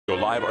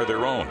Live are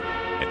their own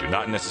and do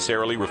not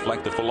necessarily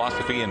reflect the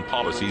philosophy and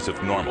policies of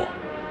NORML.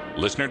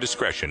 Listener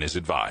discretion is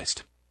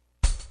advised.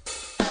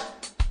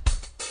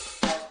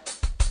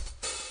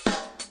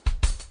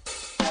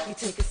 You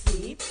take a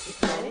seed, you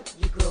plant it,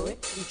 you grow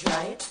it, you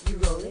dry it, you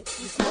roll it,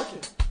 you smoke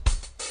it.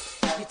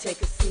 You take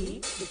a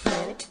seed, you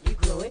plant it, you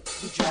grow it,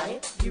 you dry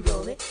it, you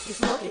roll it, you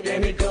smoke it,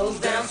 and it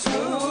goes down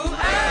smooth.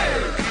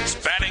 Hey!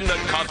 Spanning the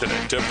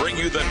continent to bring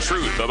you the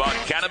truth about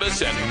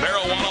cannabis and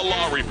marijuana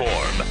law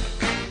reform.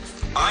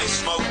 I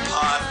smoke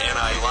pot and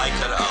I like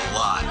it a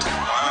lot.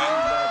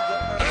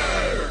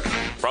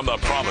 From the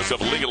promise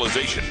of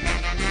legalization.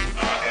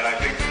 And I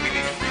think we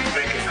need to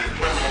rethink and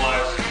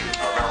criminalize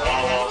our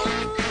marijuana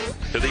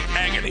laws. To the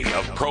agony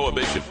of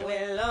prohibition.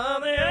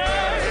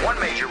 One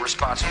major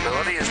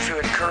responsibility is to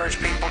encourage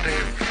people to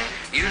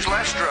use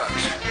less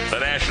drugs. The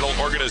National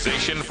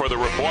Organization for the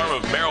Reform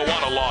of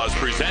Marijuana Laws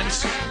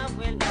presents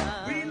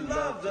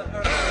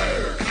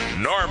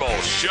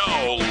NORML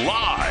Show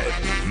Live,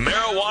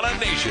 Marijuana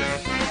Nation.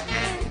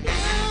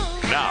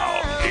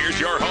 Now, here's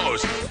your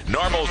host,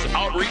 NORML's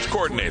Outreach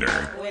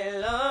Coordinator,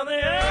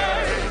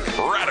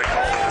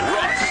 Radical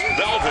Russ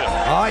Belvin.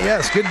 Ah,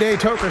 yes. Good day,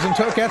 tokers and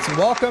tokettes, and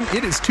welcome.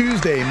 It is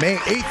Tuesday, May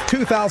 8th,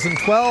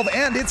 2012,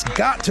 and it's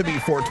got to be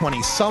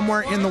 420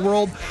 somewhere in the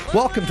world.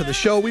 Welcome to the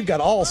show. We've got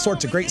all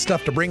sorts of great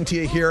stuff to bring to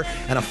you here,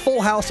 and a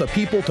full house of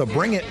people to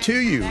bring it to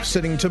you.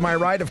 Sitting to my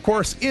right, of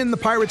course, in the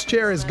pirate's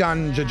chair is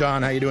Ganja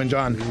John. How you doing,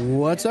 John?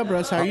 What's up,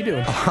 Russ? How you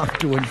doing? I'm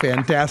doing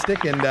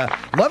fantastic, and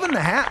loving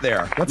the hat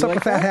there. What's You up like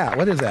with that hat?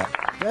 What is that?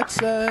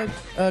 That's a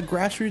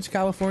Grassroots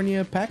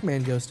California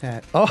Pac-Man ghost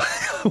hat. Oh,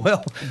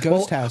 well.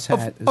 Ghost house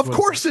hat. Of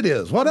course it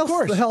is. What else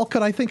the hell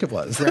could I think it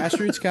was?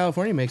 Grassroots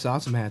California makes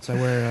awesome hats. I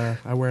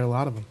wear a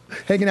lot of them.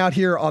 Hanging out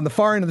here on the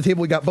far end of the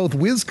table, we got both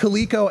Wiz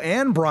Khalico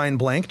and Brian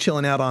Blank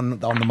chilling out on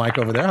the mic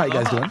over there. How you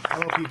guys doing?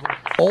 Hello, people.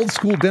 Old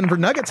school Denver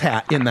Nuggets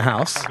hat in the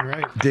house. All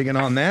right. Digging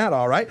on that.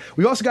 All right.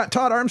 We've also got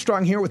Todd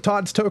Armstrong here with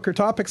Todd's Toker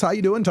Topics. How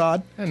you doing,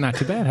 Todd? Not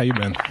too bad. How you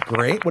been?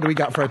 Great. What do we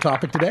got for a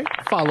topic today?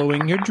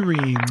 Following your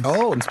dreams.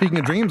 Oh, and speaking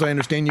of dreams, I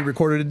understand you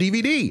recorded a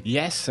DVD.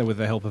 Yes, with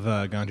the help of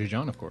Ganja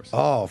John, of course.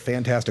 Oh,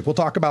 fantastic. We'll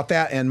talk about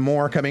that and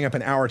more coming up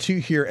in hour 2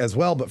 here as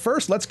well. But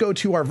first, let's go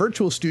to our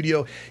virtual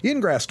studio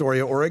in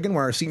Astoria, Oregon,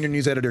 where our senior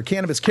news editor,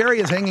 Cannabis Carrie,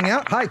 is hanging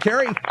out. Hi,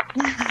 Carrie.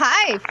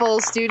 Hi, full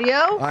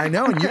studio. I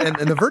know, and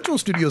the virtual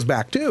studio is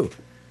back, too.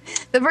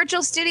 The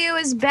virtual studio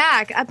is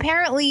back.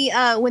 Apparently,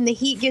 when the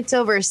heat gets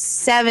over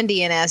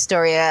 70 in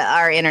Astoria,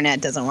 our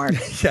internet doesn't work.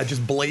 Yeah,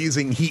 just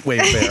blazing heat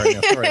wave there in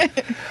Astoria.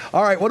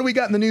 All right, what do we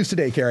got in the news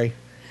today, Carrie?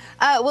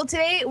 Well,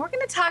 today we're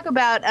going to talk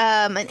about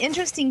an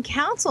interesting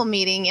council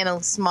meeting in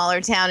a smaller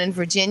town in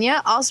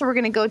Virginia. Also, we're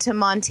going to go to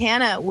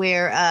Montana,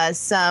 where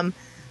some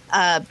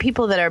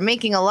people that are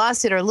making a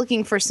lawsuit are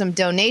looking for some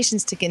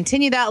donations to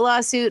continue that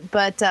lawsuit.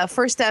 But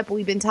first up,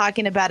 we've been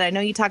talking about, I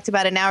know you talked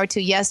about an hour or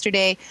two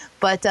yesterday,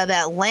 but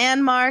that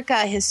landmark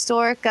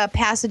historic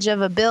passage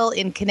of a bill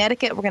in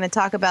Connecticut, we're going to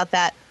talk about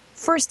that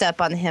first up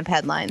on the hemp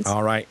headlines.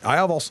 All right.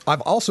 I've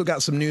also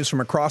got some news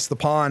from across the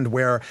pond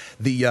where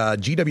the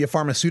GW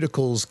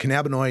Pharmaceuticals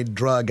cannabinoid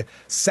drug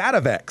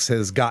Sativex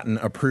has gotten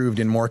approved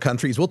in more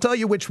countries. We'll tell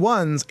you which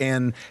ones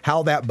and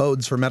how that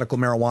bodes for medical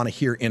marijuana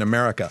here in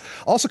America.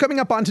 Also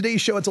coming up on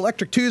today's show, it's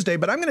Electric Tuesday,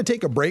 but I'm going to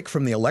take a break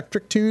from the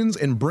electric tunes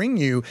and bring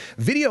you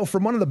video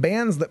from one of the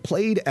bands that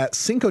played at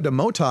Cinco de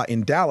Mota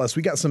in Dallas.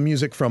 We got some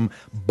music from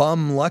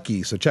Bum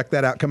Lucky, so check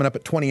that out coming up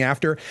at 20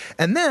 after.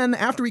 And then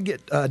after we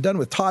get done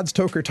with Todd's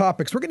Toker Topics,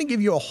 we're going to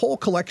give you a whole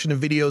collection of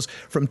videos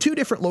from 2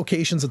 different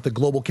locations at the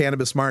Global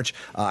Cannabis March.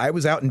 I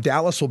was out in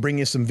Dallas. We'll bring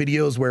you some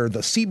videos where the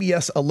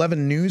CBS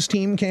 11 News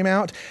team came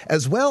out,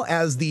 as well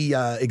as the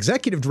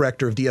executive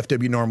director of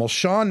DFW NORML,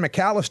 Sean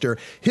McAllister,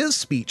 his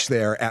speech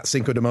there at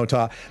Cinco de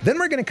Mota. Then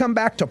we're going to come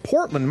back to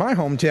Portland, my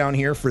hometown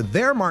here, for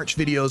their March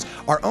videos.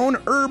 Our own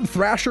Herb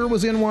Thrasher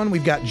was in one.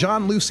 We've got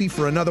John Lucy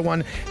for another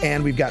one,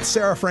 and we've got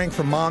Sarah Frank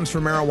from Moms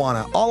for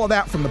Marijuana. All of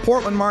that from the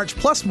Portland March,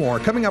 plus more,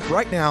 coming up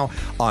right now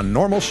on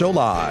NORML Show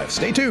Live.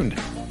 Stay tuned.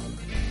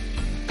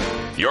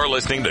 You're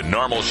listening to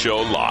NORML Show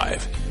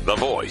Live, the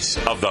voice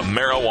of the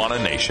marijuana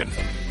nation.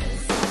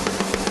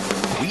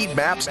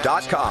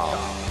 Weedmaps.com.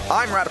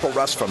 I'm Radical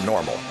Russ from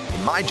NORML.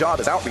 In my job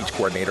as outreach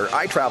coordinator,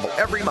 I travel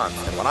every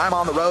month, and when I'm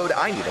on the road,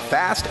 I need a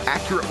fast,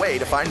 accurate way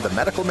to find the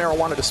medical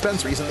marijuana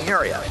dispensaries in the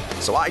area.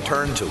 So I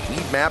turn to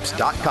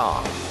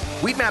Weedmaps.com.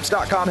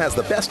 Weedmaps.com has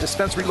the best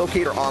dispensary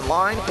locator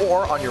online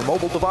or on your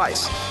mobile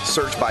device.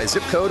 Search by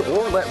zip code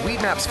or let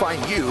Weedmaps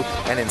find you,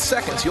 and in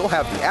seconds you'll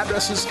have the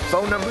addresses,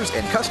 phone numbers,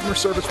 and customer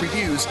service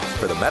reviews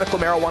for the medical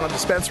marijuana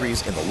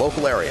dispensaries in the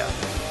local area.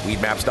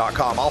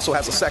 Weedmaps.com also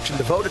has a section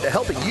devoted to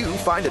helping you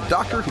find a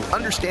doctor who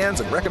understands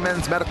and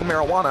recommends medical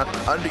marijuana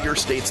under your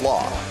state's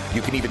law.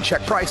 You can even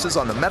check prices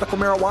on the Medical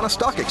Marijuana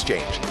Stock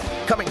Exchange.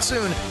 Coming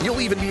soon,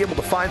 you'll even be able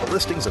to find the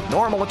listings of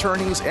NORML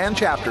attorneys and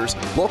chapters,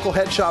 local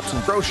head shops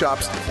and grow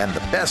shops, and the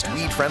best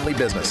weed-friendly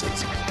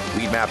businesses.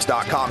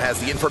 Weedmaps.com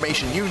has the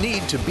information you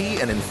need to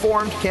be an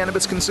informed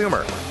cannabis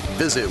consumer.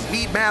 Visit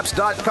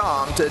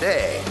Weedmaps.com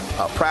today,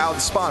 a proud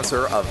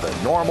sponsor of the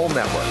NORML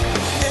Network.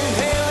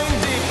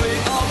 Inhaling deeply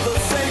of the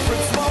sacred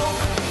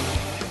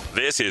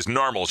This is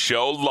NORML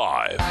Show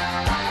Live.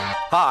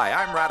 Hi,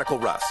 I'm Radical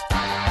Russ.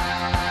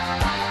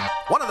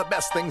 One of the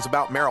best things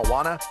about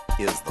marijuana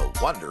is the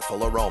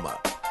wonderful aroma.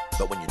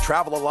 But when you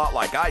travel a lot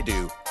like I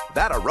do,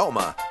 that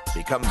aroma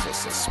becomes a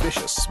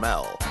suspicious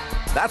smell.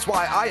 That's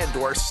why I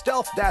endorse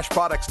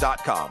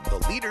stealth-products.com,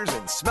 the leaders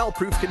in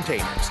smell-proof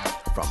containers.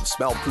 From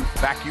smell-proof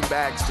vacuum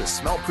bags to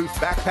smell-proof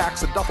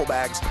backpacks and duffel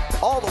bags,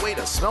 all the way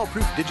to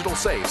smell-proof digital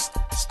safes,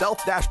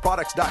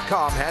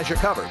 stealth-products.com has you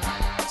covered.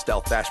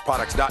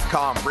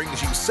 Stealth-products.com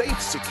brings you safe,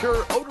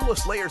 secure,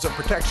 odorless layers of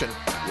protection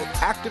with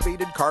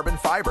activated carbon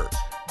fiber.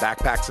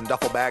 Backpacks and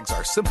duffel bags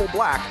are simple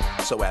black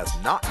so as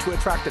not to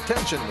attract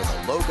attention with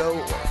a logo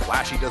or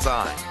flashy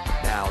design.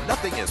 Now,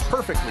 nothing is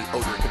perfectly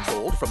odor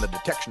controlled from the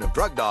detection of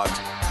drug dogs,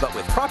 but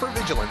with proper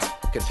vigilance,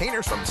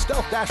 containers from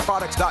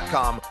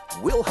stealth-products.com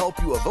will help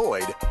you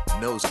avoid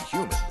nosy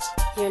humans.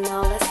 You're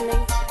now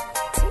listening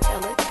to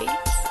Elliot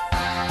Beats.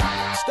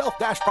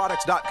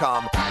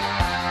 Stealth-products.com.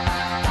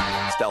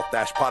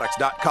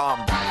 Stealth-products.com.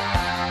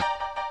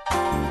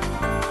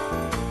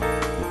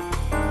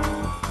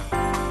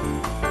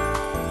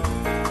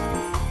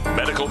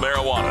 Medical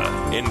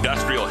marijuana,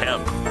 industrial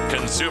hemp,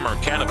 consumer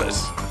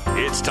cannabis.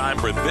 It's time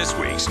for this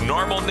week's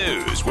NORML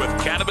News with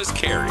Cannabis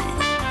Carrie.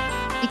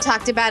 We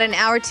talked about an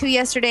hour or two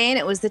yesterday, and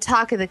it was the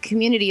talk of the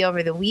community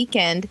over the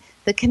weekend.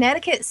 The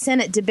Connecticut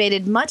Senate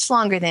debated much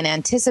longer than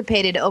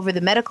anticipated over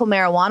the medical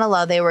marijuana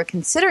law they were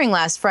considering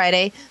last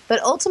Friday,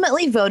 but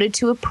ultimately voted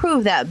to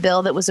approve that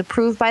bill that was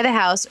approved by the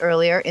House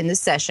earlier in the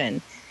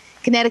session.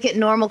 Connecticut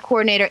NORML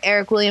coordinator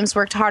Eric Williams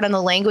worked hard on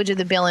the language of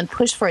the bill and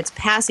pushed for its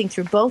passing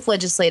through both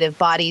legislative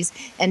bodies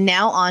and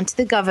now on to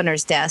the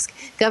governor's desk.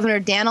 Governor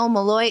Daniel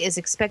Malloy is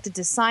expected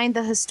to sign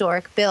the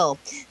historic bill.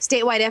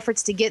 Statewide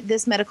efforts to get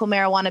this medical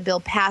marijuana bill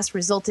passed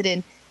resulted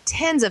in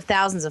tens of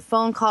thousands of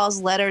phone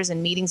calls, letters,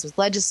 and meetings with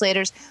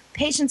legislators.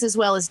 Patients as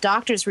well as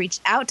doctors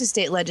reached out to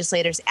state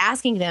legislators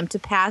asking them to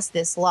pass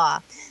this law.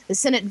 The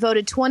Senate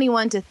voted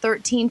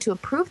 21-13 to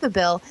approve the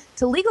bill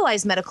to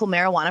legalize medical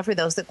marijuana for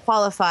those that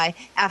qualify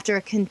after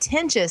a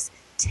contentious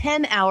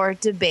 10-hour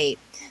debate.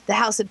 The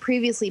House had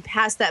previously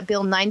passed that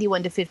bill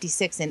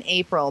 91-56 in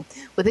April.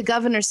 With the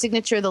governor's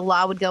signature, the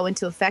law would go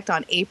into effect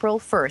on April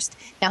 1st.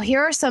 Now,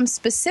 here are some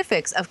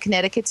specifics of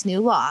Connecticut's new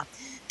law.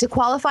 To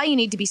qualify, you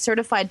need to be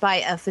certified by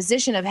a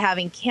physician of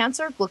having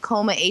cancer,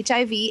 glaucoma,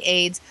 HIV,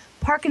 AIDS,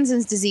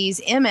 Parkinson's disease,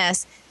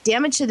 MS,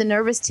 damage to the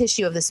nervous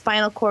tissue of the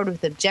spinal cord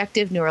with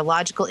objective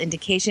neurological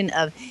indication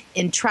of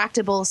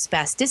intractable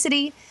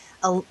spasticity,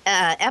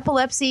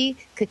 epilepsy,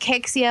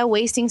 cachexia,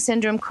 wasting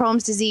syndrome,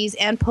 Crohn's disease,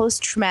 and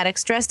post-traumatic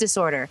stress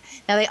disorder.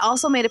 Now, they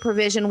also made a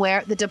provision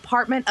where the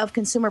Department of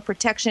Consumer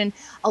Protection,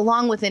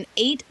 along with an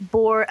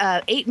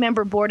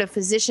eight-member board of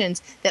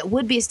physicians that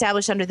would be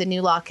established under the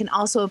new law, can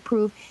also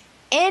approve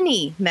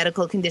any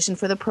medical condition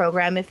for the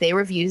program if they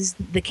review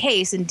the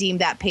case and deem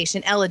that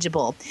patient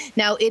eligible.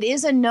 Now, it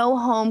is a no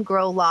home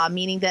grow law,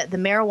 meaning that the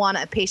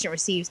marijuana a patient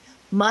receives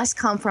must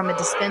come from a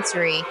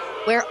dispensary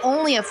where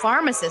only a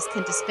pharmacist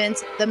can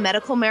dispense the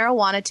medical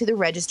marijuana to the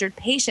registered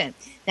patient.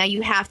 Now,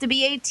 you have to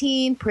be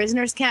 18,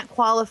 prisoners can't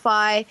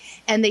qualify,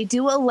 and they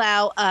do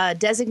allow a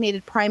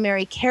designated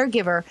primary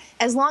caregiver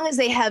as long as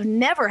they have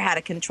never had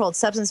a controlled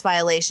substance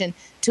violation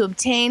to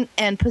obtain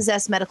and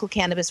possess medical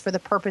cannabis for the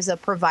purpose of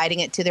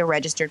providing it to their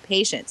registered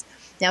patients.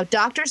 Now,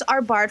 doctors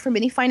are barred from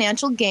any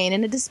financial gain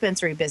in a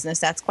dispensary business.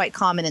 That's quite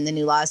common in the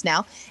new laws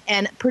now.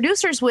 And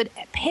producers would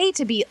pay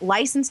to be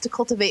licensed to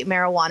cultivate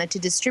marijuana to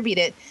distribute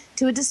it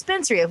to a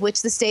dispensary, of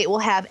which the state will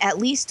have at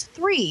least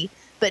 3,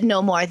 but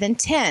no more than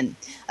 10.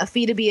 A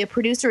fee to be a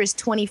producer is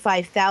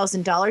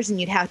 $25,000,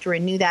 and you'd have to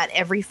renew that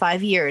every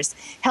 5 years.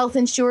 Health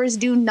insurers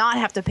do not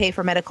have to pay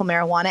for medical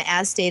marijuana,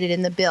 as stated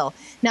in the bill.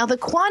 Now, the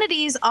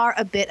quantities are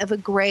a bit of a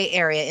gray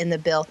area in the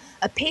bill.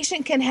 A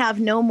patient can have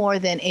no more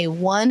than a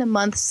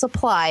 1-month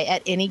supply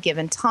at any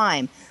given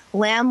time.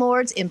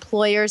 Landlords,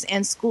 employers,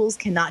 and schools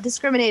cannot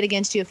discriminate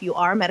against you if you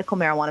are a medical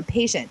marijuana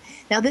patient.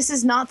 Now, this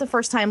is not the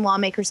first time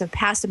lawmakers have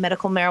passed a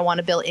medical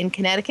marijuana bill in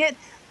Connecticut.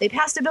 They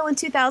passed a bill in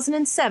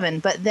 2007,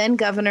 but then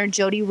Governor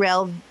Jody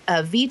Rell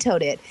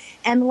vetoed it.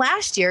 And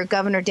last year,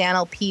 Governor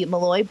Daniel P.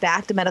 Malloy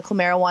backed a medical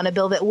marijuana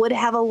bill that would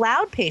have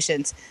allowed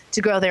patients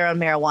to grow their own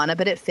marijuana,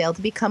 but it failed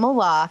to become a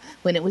law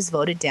when it was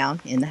voted down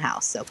in the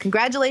House. So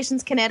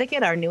congratulations,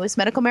 Connecticut, our newest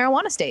medical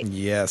marijuana state.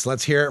 Yes,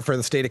 let's hear it for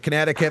the state of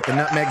Connecticut. The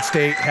Nutmeg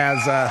State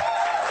has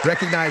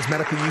recognized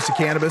medical use of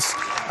cannabis.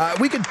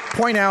 We could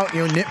point out,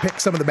 nitpick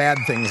some of the bad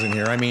things in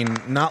here. I mean,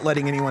 not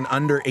letting anyone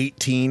under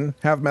 18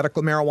 have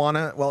medical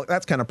marijuana. Well,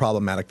 that's kind of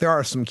problematic. There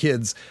are some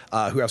kids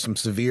who have some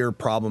severe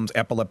problems.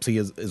 Epilepsy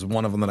is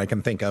one of them that I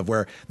can think of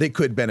where they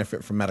could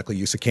benefit from medical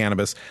use of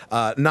cannabis.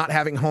 Not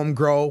having home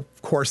grow,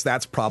 of course,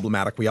 that's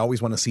problematic. We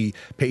always want to see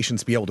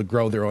patients be able to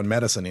grow their own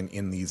medicine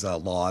in these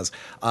laws.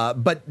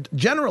 But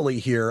generally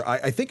here,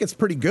 I think it's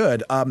pretty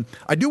good.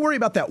 I do worry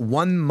about that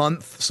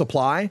 1-month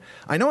supply.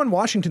 I know in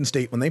Washington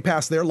State, when they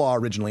passed their law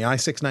originally,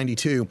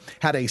 I-692,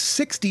 had a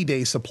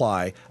 60-day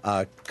supply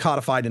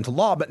codified into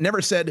law, but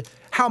never said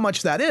how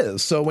much that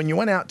is. So when you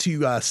went out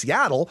to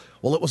Seattle,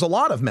 well, it was a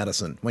lot of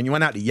medicine. When you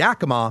went out to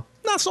Yakima,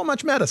 not not so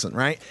much medicine,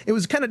 right? It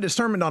was kind of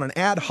determined on an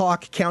ad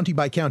hoc county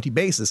by county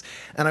basis.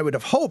 And I would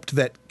have hoped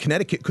that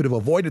Connecticut could have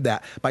avoided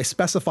that by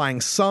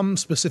specifying some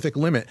specific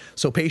limit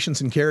so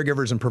patients and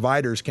caregivers and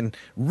providers can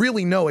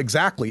really know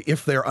exactly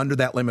if they're under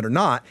that limit or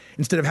not,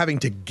 instead of having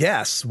to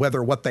guess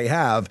whether what they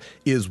have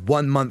is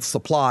 1 month's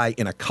supply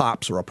in a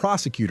cop's or a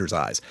prosecutor's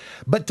eyes.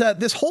 But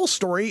this whole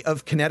story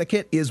of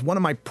Connecticut is one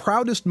of my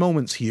proudest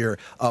moments here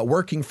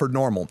working for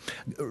NORML.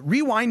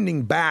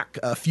 Rewinding back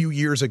a few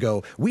years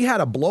ago, we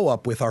had a blow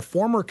up with our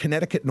former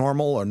Connecticut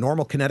NORML, or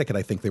NORML Connecticut,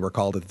 I think they were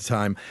called at the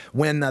time,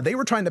 when they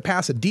were trying to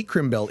pass a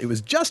decrim bill. It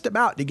was just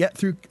about to get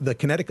through the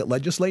Connecticut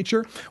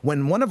legislature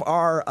when one of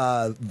our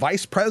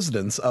vice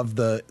presidents of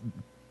the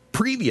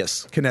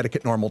previous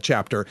Connecticut NORML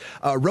chapter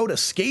wrote a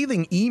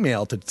scathing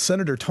email to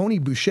Senator Tony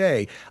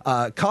Boucher,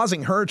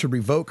 causing her to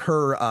revoke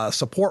her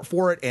support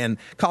for it and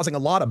causing a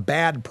lot of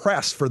bad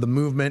press for the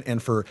movement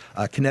and for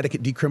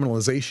Connecticut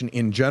decriminalization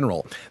in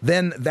general.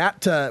 Then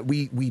that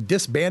we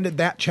disbanded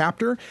that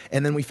chapter,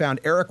 and then we found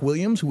Eric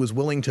Williams, who was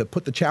willing to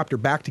put the chapter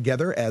back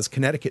together as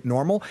Connecticut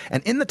NORML.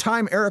 And in the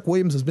time Eric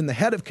Williams has been the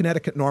head of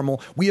Connecticut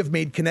NORML, we have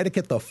made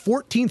Connecticut the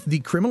 14th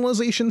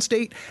decriminalization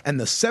state and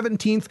the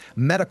 17th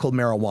medical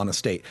marijuana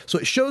state. So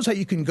it shows how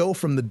you can go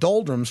from the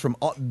doldrums, from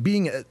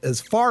being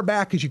as far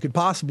back as you could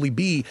possibly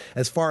be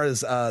as far as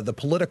the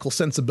political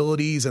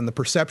sensibilities and the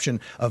perception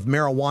of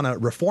marijuana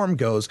reform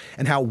goes,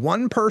 and how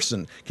one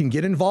person can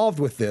get involved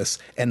with this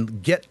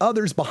and get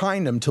others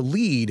behind them to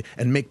lead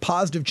and make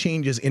positive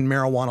changes in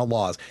marijuana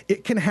laws.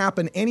 It can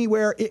happen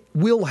anywhere. It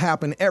will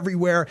happen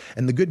everywhere.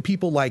 And the good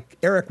people like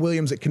Eric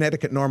Williams at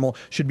Connecticut NORML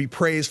should be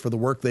praised for the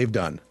work they've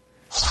done.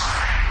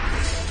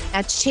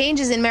 Now,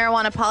 changes in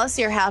marijuana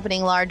policy are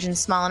happening large and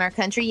small in our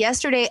country.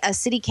 Yesterday, a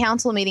city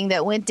council meeting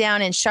that went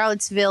down in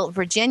Charlottesville,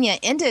 Virginia,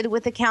 ended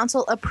with the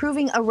council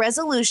approving a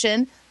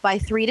resolution by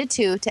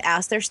 3-2 to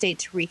ask their state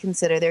to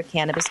reconsider their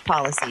cannabis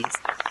policies.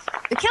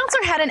 The council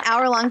had an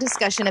hour-long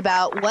discussion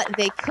about what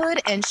they could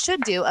and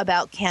should do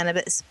about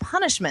cannabis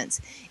punishments.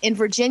 In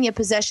Virginia,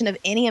 possession of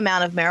any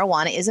amount of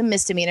marijuana is a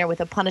misdemeanor with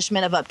a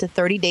punishment of up to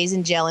 30 days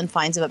in jail and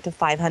fines of up to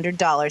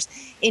 $500.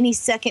 Any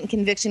second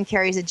conviction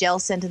carries a jail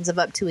sentence of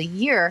up to a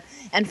year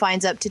and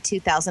fines up to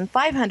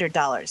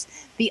 $2,500.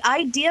 The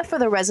idea for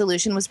the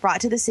resolution was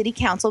brought to the city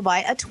council by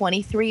a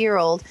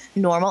 23-year-old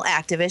NORML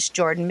activist,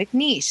 Jordan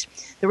McNeish.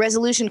 The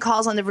resolution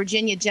calls on the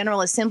Virginia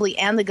General Assembly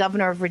and the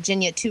governor of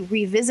Virginia to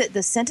revisit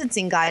the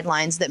sentencing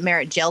guidelines that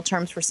merit jail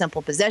terms for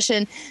simple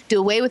possession, do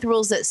away with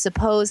rules that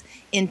suppose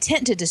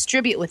intent to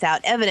distribute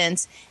without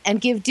evidence,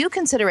 and give due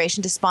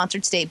consideration to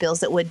sponsored state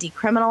bills that would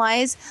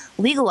decriminalize,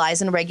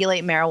 legalize, and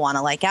regulate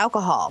marijuana like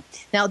alcohol.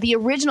 Now, the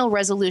original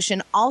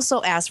resolution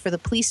also asked for the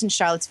police in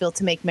Charlottesville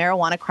to make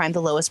marijuana crime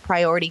the lowest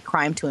priority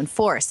crime to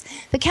enforce.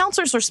 The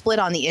councilors were split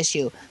on the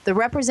issue. The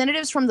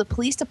representatives from the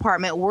police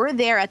department were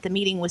there at the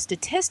meeting with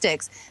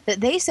statistics that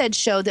they said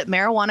showed that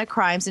marijuana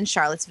crimes in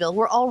Charlottesville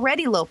were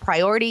already low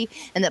priority,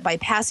 and that by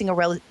passing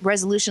a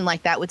resolution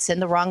like that would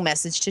send the wrong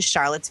message to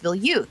Charlottesville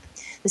youth.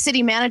 The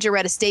city manager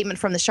read a statement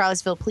from the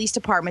Charlottesville Police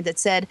Department that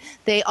said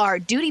they are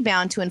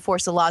duty-bound to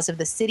enforce the laws of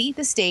the city,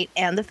 the state,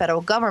 and the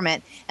federal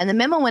government. And the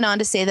memo went on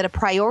to say that a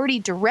priority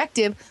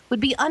directive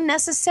would be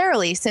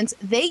unnecessarily, since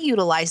they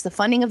utilize the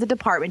funding of the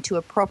department to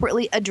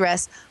appropriately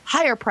address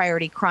higher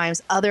priority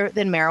crimes other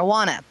than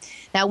marijuana.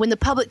 Now, when the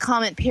public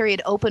comment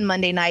period opened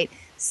Monday night,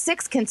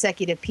 6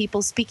 consecutive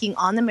people speaking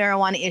on the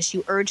marijuana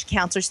issue urged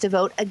councilors to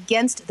vote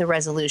against the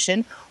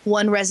resolution.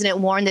 One resident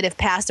warned that if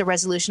passed, the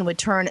resolution would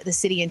turn the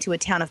city into a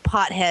town of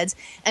potheads.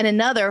 And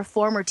another,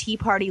 former Tea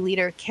Party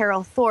leader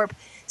Carol Thorpe,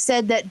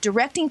 said that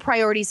directing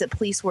priorities at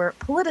police were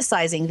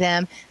politicizing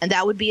them, and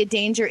that would be a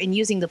danger in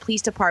using the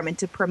police department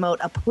to promote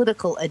a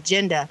political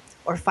agenda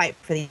or fight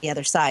for the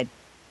other side.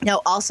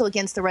 Now, also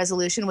against the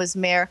resolution was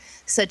Mayor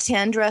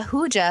Satyendra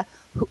Huja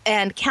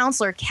and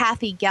Councilor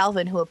Kathy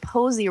Galvin, who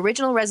opposed the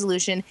original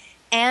resolution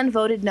and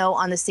voted no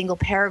on the single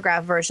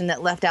paragraph version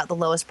that left out the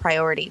lowest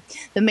priority.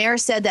 The mayor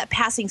said that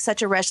passing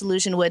such a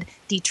resolution would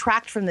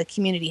detract from the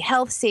community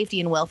health, safety,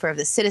 and welfare of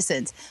the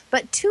citizens.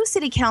 But 2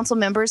 city council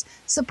members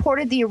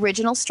supported the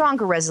original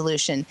stronger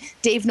resolution.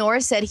 Dave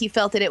Norris said he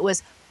felt that it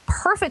was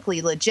perfectly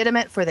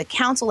legitimate for the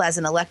council as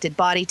an elected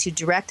body to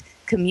direct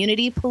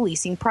community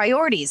policing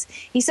priorities.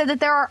 He said that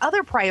there are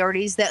other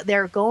priorities that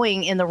they're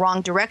going in the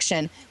wrong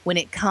direction when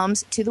it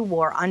comes to the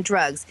war on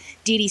drugs.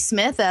 Dee Dee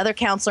Smith, the other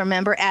councilor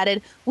member,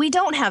 added, "We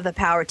don't have the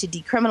power to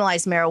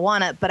decriminalize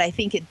marijuana, but I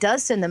think it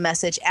does send the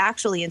message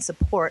actually in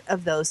support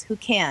of those who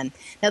can."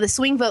 Now, the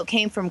swing vote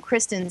came from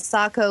Kristen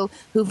Sacco,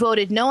 who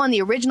voted no on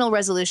the original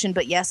resolution,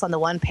 but yes on the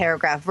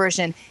 1-paragraph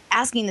version,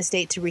 asking the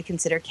state to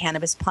reconsider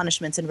cannabis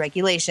punishments and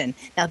regulation.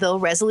 Now, though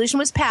resolution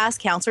was passed,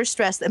 councilors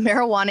stressed that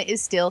marijuana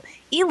is still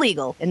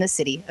illegal in the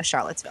city of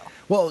Charlottesville.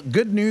 Well,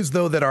 good news,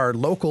 though, that our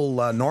local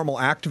NORML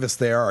activists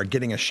there are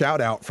getting a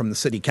shout out from the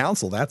city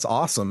council. That's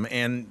awesome.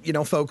 And, you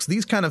know, folks,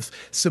 these kind of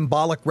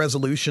symbolic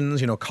resolutions,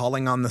 you know,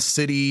 calling on the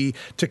city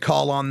to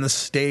call on the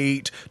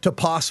state to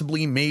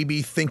possibly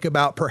maybe think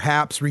about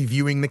perhaps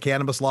reviewing the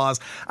cannabis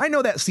laws. I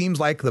know that seems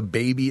like the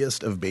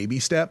babiest of baby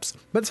steps,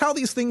 but it's how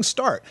these things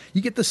start.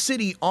 You get the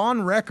city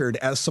on record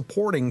as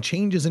supporting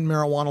changes in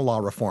marijuana law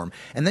reform.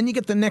 And then you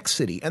get the next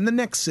city and the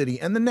next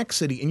city and the next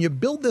city, and you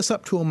build this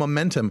up to a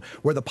momentum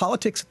where the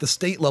politics at the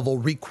state level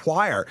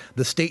require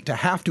the state to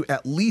have to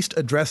at least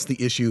address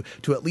the issue,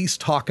 to at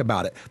least talk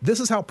about it. This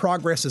is how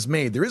progress is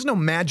made. There is no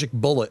magic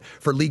bullet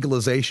for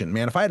legalization.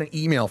 Man, if I had an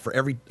email for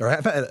every, or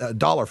if I had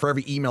 $1 for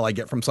every email I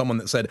get from someone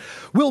that said,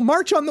 we'll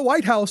march on the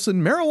White House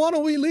and marijuana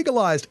will be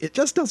legalized, it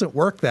just doesn't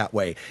work that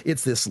way.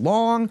 It's this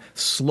long,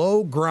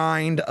 slow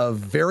grind of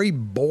very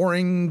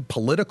boring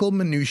political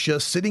minutia,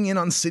 sitting in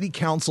on city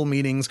council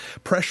meetings,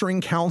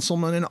 pressuring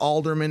councilmen and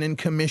aldermen and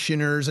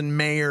commissioners and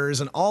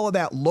mayors and all of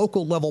that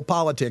local level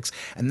politics.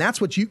 And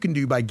that's what you can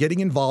do by getting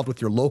involved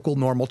with your local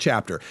NORML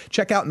chapter.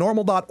 Check out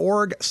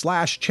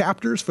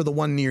normal.org/chapters for the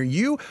one near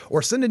you,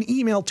 or send an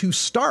email to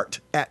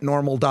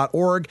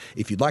start@normal.org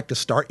if you'd like to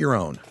start your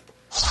own.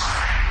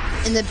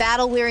 In the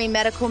battle-weary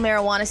medical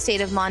marijuana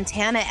state of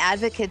Montana,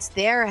 advocates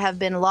there have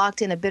been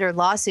locked in a bitter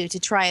lawsuit to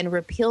try and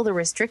repeal the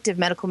restrictive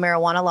medical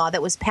marijuana law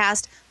that was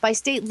passed by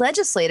state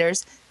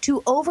legislators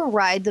to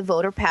override the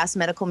voter-passed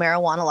medical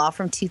marijuana law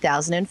from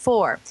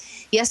 2004.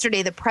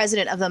 Yesterday, the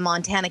president of the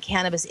Montana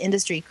cannabis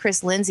industry,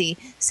 Chris Lindsay,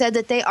 said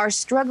that they are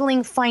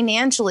struggling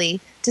financially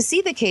to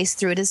see the case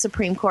through to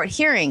Supreme Court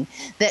hearing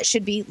that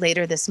should be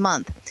later this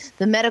month.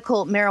 The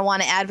medical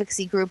marijuana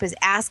advocacy group is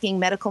asking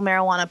medical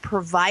marijuana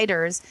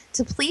providers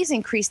to please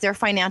increase their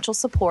financial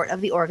support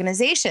of the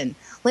organization.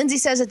 Lindsay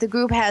says that the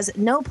group has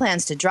no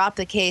plans to drop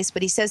the case,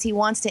 but he says he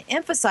wants to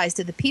emphasize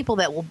to the people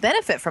that will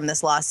benefit from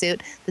this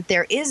lawsuit that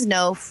there is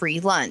no free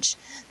lunch.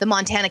 The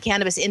Montana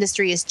cannabis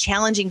industry is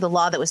challenging the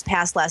law that was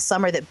passed last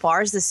summer that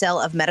bars the sale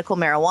of medical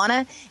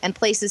marijuana and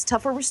places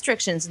tougher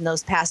restrictions than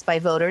those passed by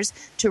voters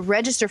to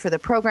register for the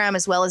program,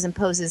 as well as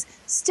imposes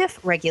stiff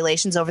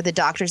regulations over the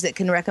doctors that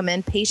can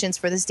recommend patients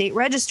for the state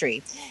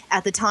registry.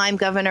 At the time,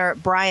 Governor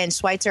Brian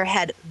Schweitzer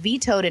had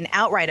vetoed an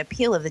outright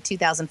appeal of the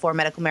 2004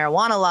 medical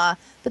marijuana law,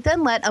 but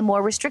then let a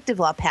more restrictive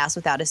law pass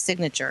without his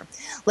signature.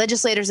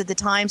 Legislators at the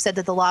time said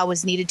that the law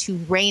was needed to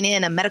rein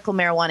in a medical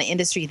marijuana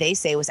industry they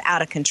say was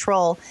out of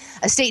control.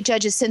 A state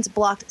judge has since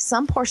blocked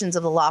some portions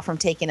of the law from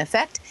taking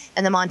effect,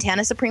 and the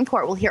Montana Supreme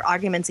Court will hear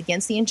arguments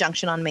against the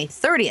injunction on May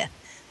 30th.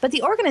 But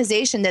the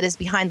organization that is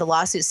behind the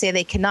lawsuit say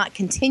they cannot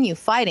continue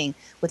fighting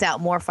without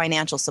more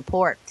financial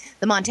support.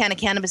 The Montana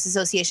Cannabis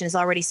Association has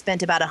already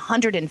spent about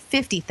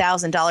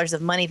 $150,000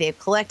 of money they've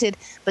collected,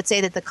 but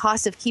say that the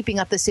cost of keeping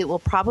up the suit will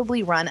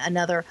probably run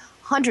another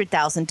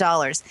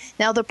 $100,000.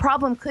 Now, the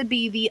problem could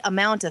be the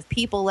amount of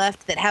people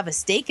left that have a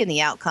stake in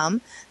the outcome.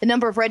 The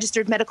number of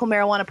registered medical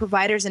marijuana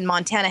providers in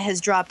Montana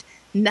has dropped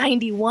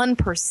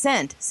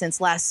 91%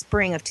 since last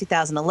spring of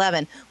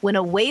 2011, when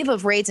a wave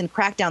of raids and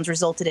crackdowns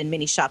resulted in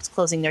many shops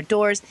closing their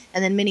doors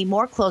and then many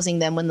more closing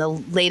them when the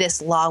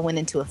latest law went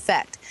into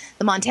effect.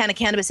 The Montana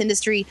cannabis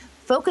industry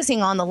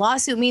focusing on the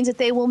lawsuit means that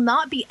they will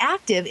not be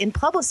active in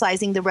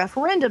publicizing the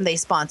referendum they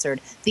sponsored,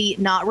 the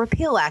Not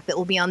Repeal Act that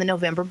will be on the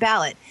November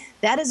ballot.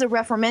 That is a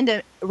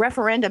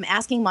referendum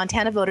asking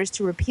Montana voters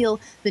to repeal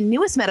the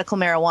newest medical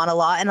marijuana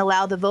law and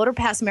allow the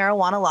voter-passed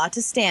marijuana law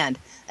to stand.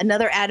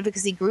 Another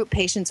advocacy group,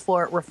 Patients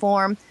for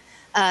Reform,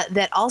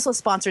 that also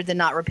sponsored the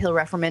Not Repeal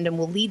referendum,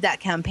 will lead that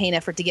campaign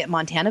effort to get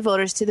Montana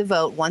voters to the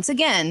vote once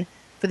again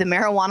for the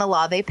marijuana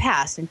law they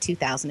passed in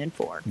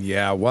 2004.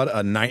 Yeah, what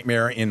a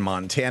nightmare in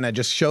Montana.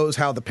 Just shows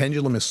how the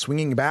pendulum is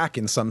swinging back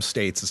in some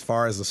states as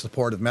far as the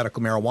support of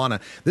medical marijuana.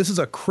 This is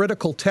a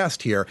critical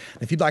test here.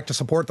 If you'd like to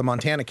support the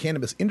Montana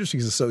Cannabis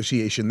Industries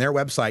Association, their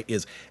website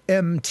is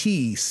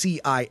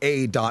mtcia.org.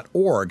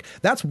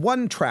 That's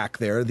one track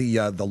there,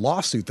 the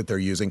lawsuit that they're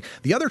using.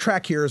 The other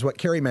track here is what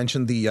Carrie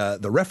mentioned, the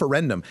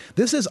referendum.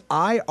 This is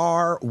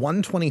IR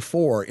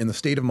 124 in the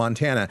state of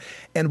Montana.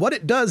 And what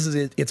it does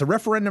is it's a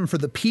referendum for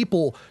the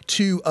people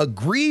to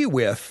agree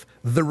with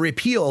the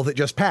repeal that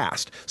just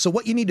passed. So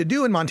what you need to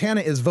do in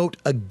Montana is vote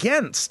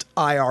against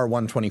IR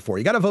 124.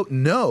 You got to vote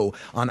no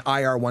on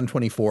IR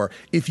 124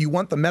 if you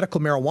want the medical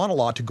marijuana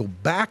law to go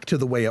back to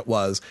the way it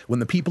was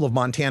when the people of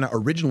Montana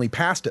originally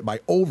passed it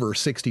by over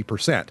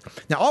 60%.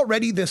 Now,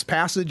 already this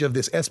passage of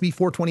this SB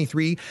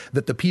 423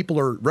 that the people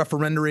are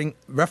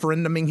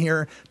referenduming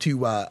here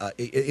to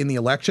in the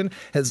election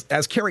has,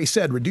 as Carrie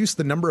said, reduced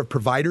the number of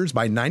providers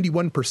by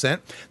 91%.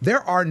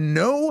 There are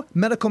no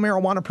medical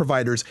marijuana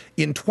providers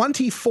in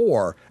 24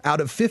 out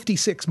of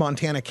 56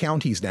 Montana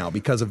counties now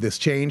because of this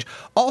change.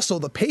 Also,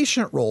 the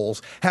patient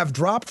rolls have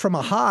dropped from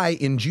a high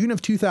in June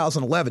of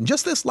 2011.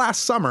 Just this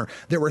last summer,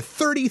 there were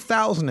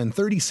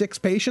 30,036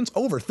 patients,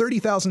 over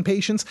 30,000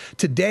 patients.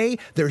 Today,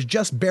 there's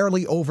just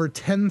barely over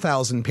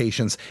 10,000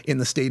 patients in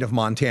the state of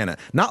Montana.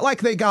 Not like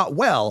they got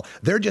well,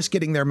 they're just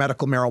getting their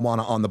medical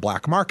marijuana on the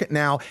black market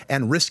now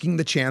and risking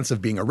the chance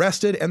of being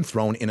arrested and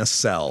thrown in a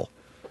cell.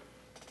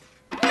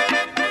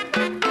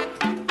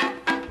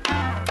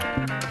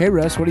 Hey,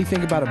 Russ, what do you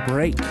think about a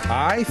break?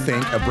 I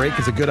think a break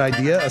is a good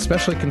idea,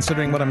 especially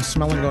considering what I'm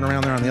smelling going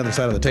around there on the other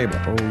side of the table.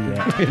 Oh,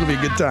 yeah. It'll be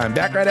a good time.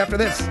 Back right after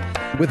this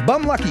with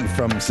Bum Lucky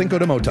from Cinco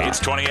de Mota.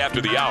 It's 20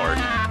 after the hour,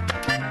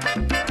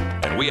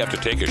 and we have to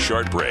take a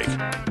short break,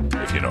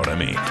 if you know what I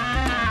mean.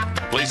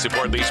 Please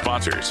support these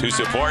sponsors who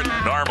support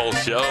Normal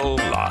Show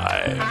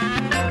Live.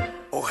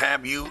 Oh,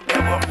 have you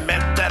ever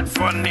met that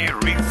funny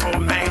reefer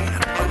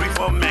man? A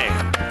reefer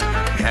man.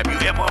 Have you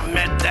ever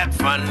met that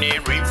funny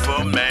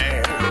reefer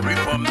man? A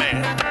reefer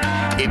man.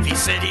 If he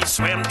said he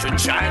swam to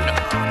China,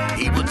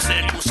 he would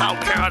sell you South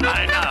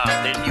Carolina.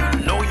 Then you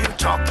know you're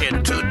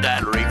talking to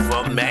that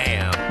reefer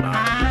man.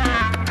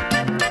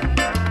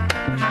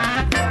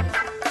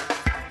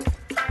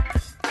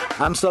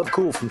 I'm Sub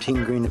Cool from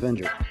Team Green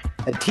Avenger.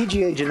 At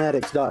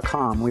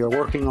TGAgenetics.com, we are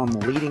working on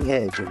the leading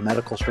edge of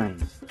medical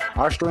strains.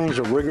 Our strains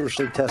are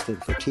rigorously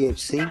tested for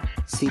THC,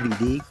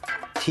 CBD,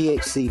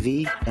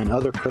 THCV, and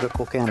other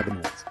critical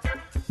cannabinoids.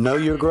 Know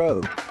your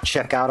grow.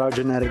 Check out our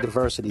genetic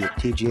diversity at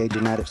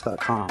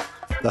TGAgenetics.com,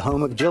 the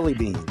home of Jelly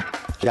Bean,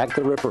 Jack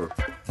the Ripper,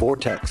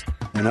 Vortex,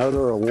 and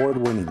other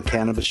award-winning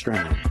cannabis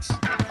strains.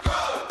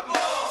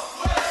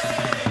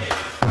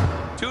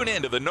 Tune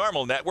in to the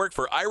Normal Network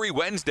for Irie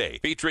Wednesday,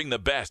 featuring the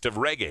best of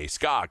reggae,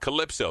 ska,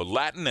 calypso,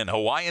 Latin, and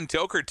Hawaiian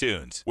toker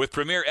tunes, with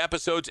premiere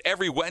episodes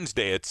every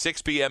Wednesday at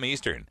 6 p.m.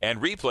 Eastern and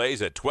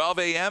replays at 12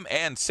 a.m.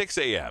 and 6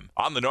 a.m.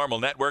 on the Normal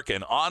Network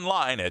and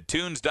online at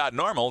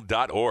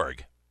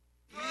tunes.normal.org.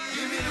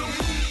 Give me the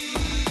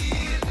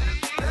weed,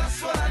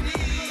 that's what I need.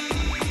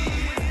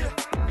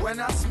 When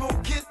I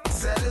smoke it,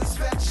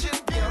 satisfaction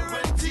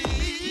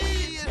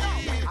guaranteed.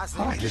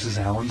 Hi, this is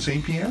Alan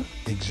St. Pierre,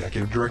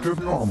 Executive Director of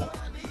NORML.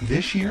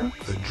 This year,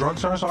 the Drug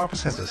Czar's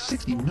office has a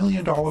 $60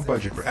 million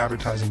budget for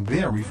advertising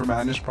their Reefer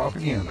Madness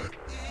propaganda.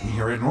 We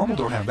here at NORML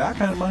don't have that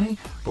kind of money,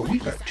 but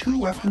we've got two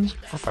weapons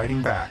for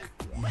fighting back: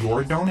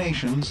 your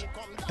donations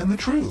and the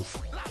truth.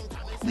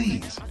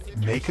 Please,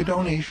 make a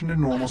donation to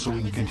NORML so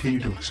we can continue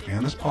to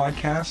expand this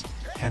podcast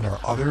and our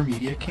other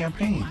media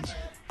campaigns.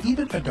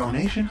 Even a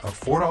donation of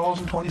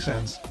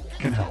 $4.20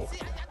 can help.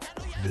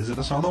 Visit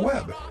us on the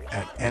web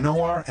at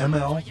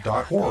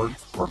norml.org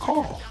or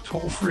call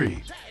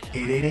toll-free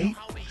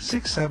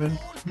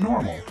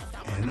 888-67-NORML,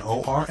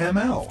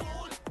 NORML.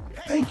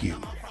 Thank you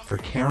for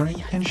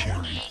caring and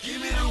sharing.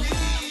 Give me the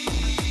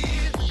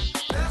weed,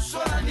 that's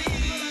what I need.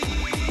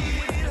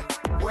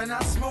 When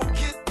I smoke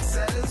it,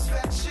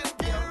 satisfaction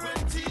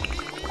guaranteed.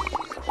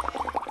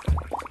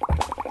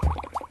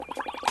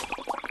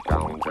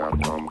 Ganja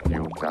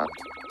computer.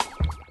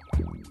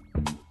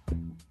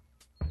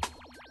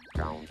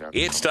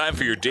 It's time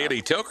for your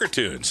daily Toker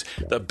Tunes,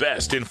 the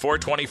best in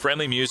 420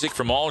 friendly music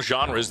from all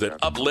genres that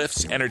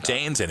uplifts,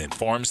 entertains, and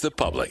informs the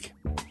public.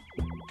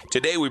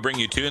 Today we bring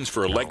you tunes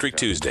for Electric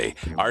Tuesday,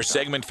 our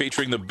segment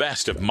featuring the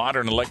best of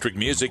modern electric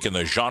music in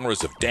the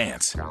genres of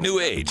dance,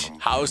 new age,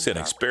 house, and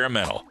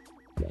experimental.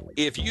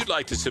 If you'd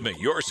like to submit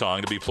your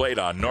song to be played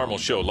on Normal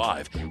Show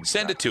Live,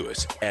 send it to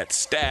us at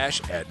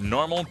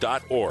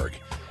stash@normal.org.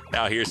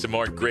 Now here's some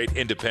more great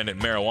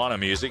independent marijuana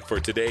music for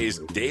today's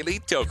Daily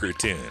Toker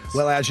Tunes.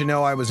 Well, as you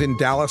know, I was in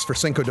Dallas for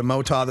Cinco de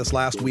Mota this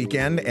last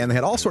weekend, and they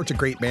had all sorts of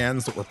great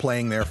bands that were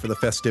playing there for the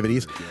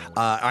festivities.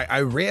 I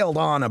railed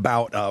on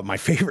about my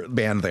favorite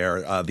band there,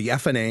 the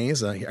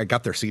FNAs. I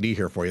got their CD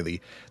here for you, the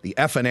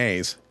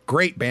FNAs.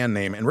 Great band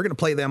name, and we're going to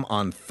play them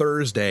on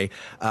Thursday.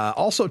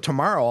 Also,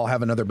 tomorrow I'll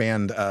have another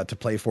band to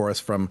play for us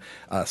from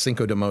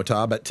Cinco de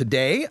Mota. But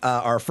today,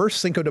 our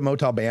first Cinco de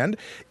Mota band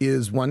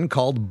is one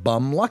called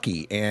Bum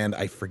Lucky, and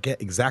I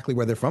forget exactly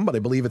where they're from, but I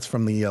believe it's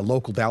from the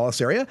local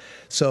Dallas area.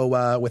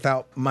 So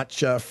without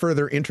much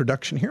further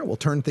introduction here, we'll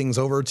turn things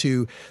over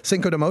to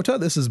Cinco de Mota.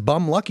 This is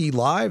Bum Lucky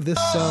live this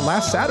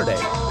last Saturday.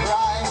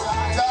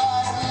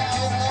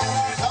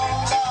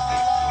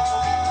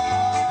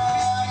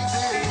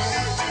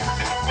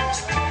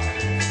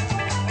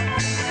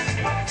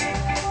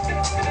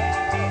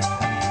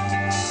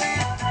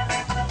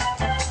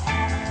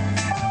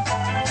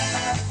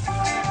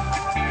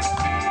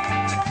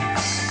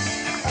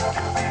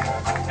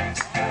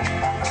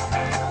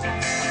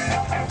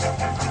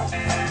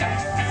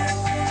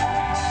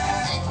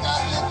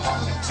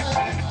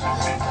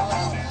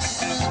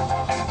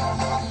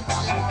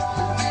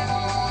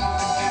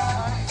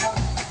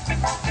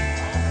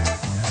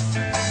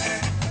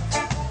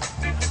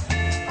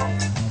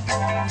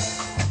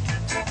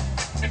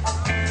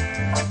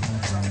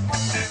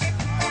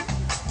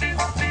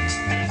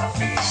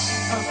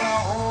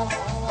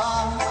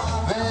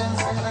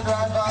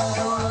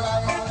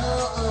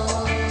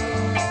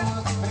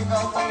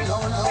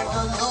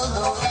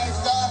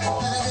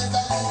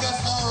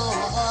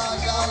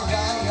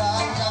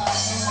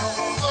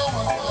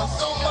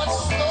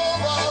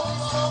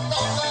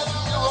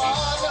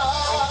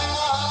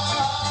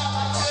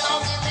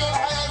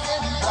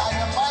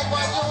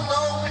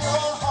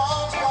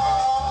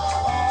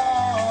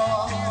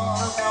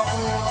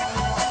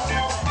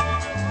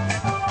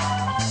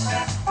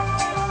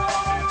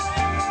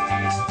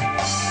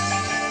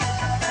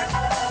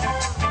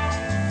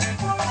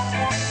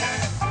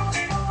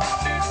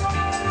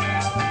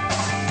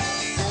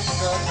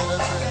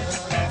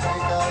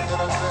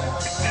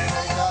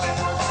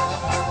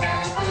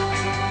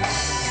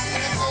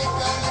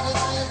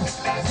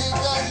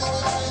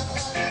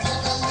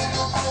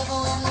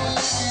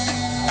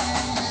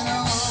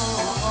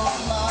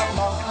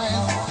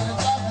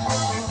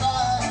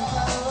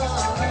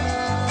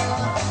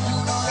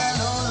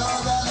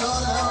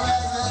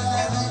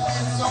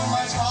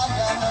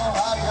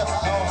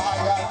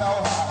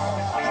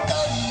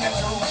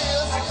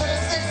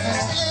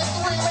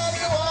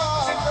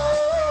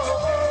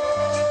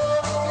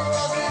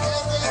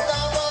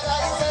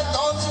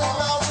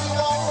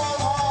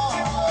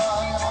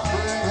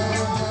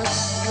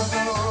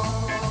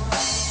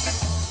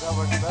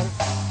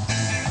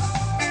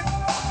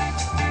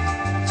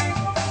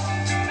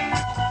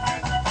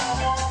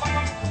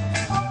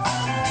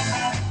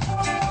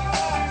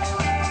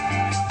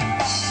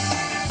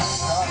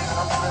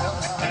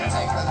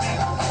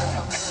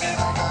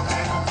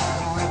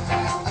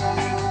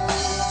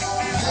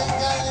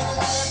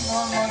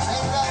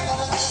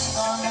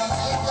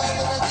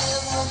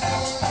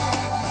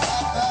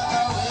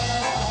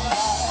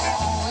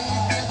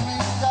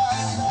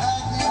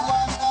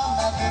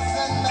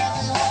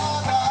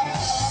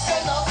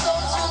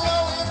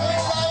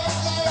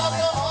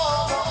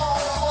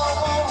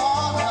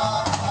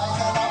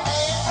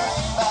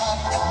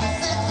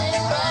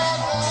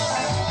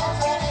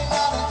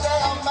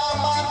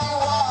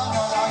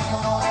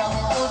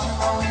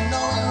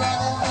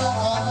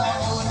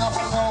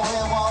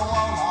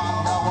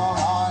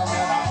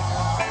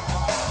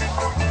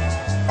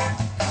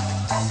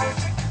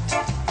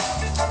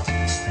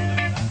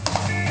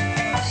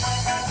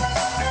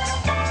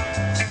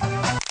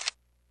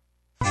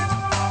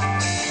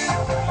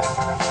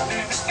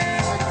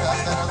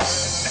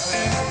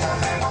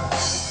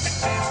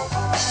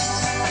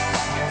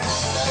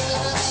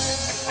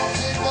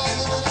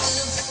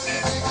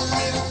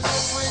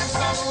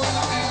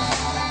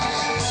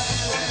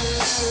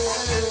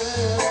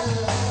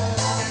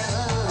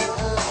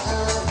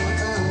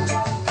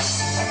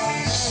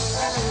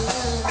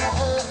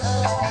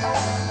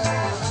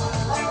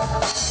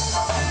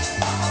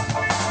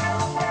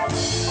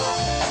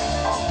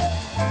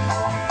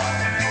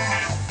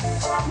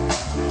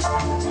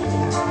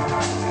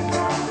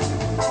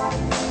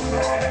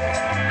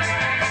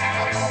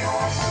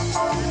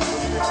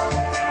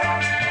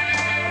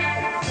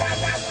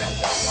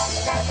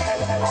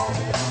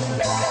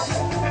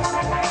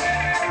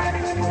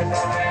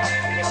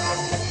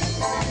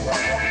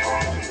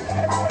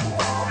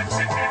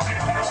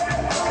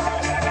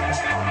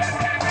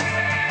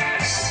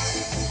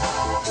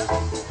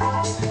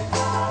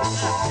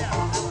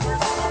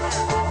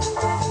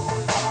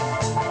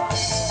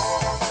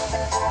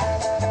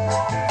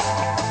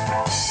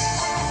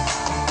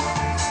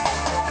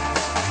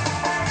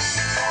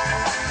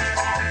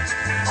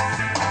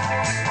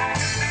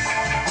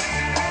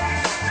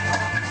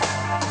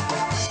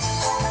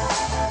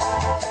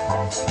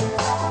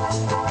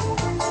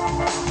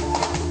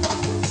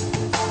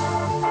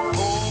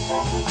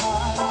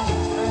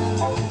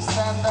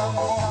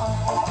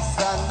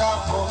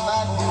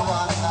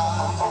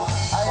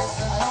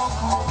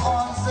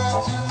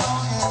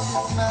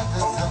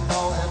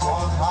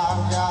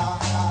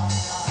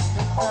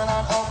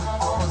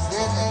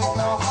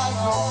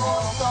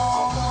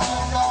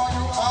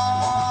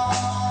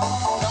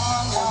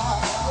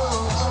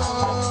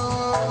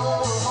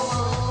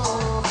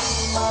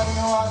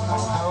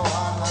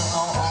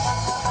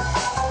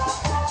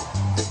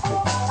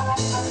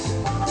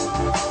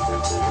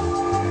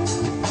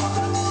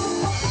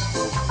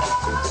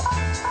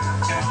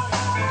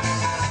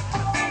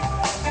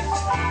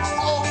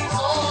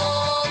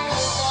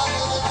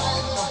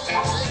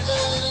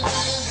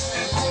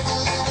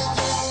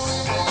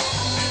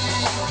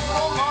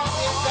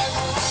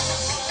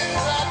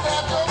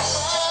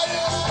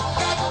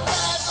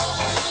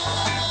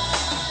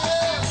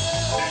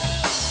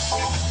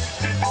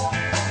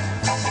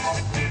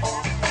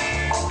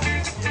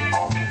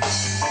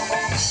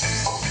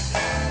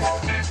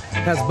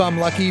 That's Bum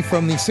Lucky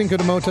from the Cinco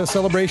de Mota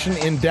celebration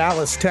in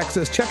Dallas,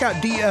 Texas. Check out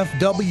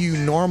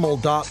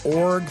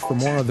dfwnormal.org for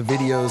more of the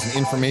videos and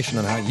information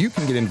on how you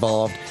can get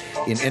involved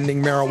in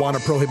ending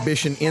marijuana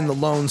prohibition in the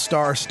Lone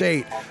Star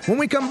State. When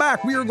we come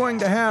back, we are going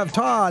to have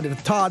Todd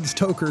with Todd's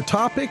Toker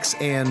Topics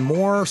and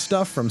more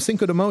stuff from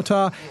Cinco de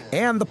Mota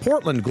and the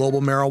Portland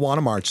Global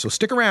Marijuana March. So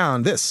stick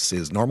around. This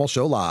is Normal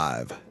Show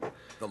Live.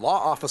 The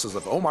law offices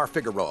of Omar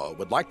Figueroa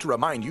would like to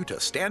remind you to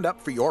stand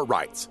up for your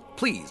rights.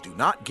 Please do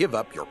not give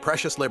up your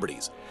precious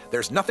liberties.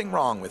 There's nothing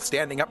wrong with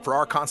standing up for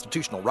our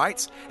constitutional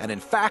rights, and in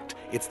fact,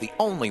 it's the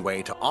only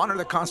way to honor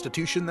the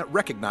Constitution that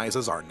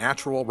recognizes our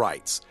natural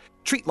rights.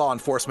 Treat law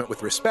enforcement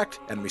with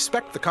respect and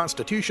respect the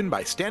Constitution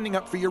by standing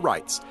up for your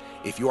rights.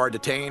 If you are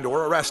detained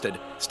or arrested,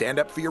 stand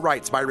up for your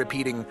rights by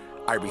repeating,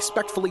 "I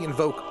respectfully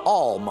invoke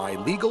all my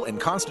legal and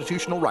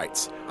constitutional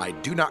rights. I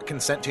do not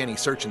consent to any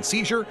search and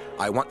seizure.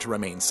 I want to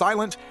remain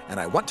silent, and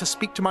I want to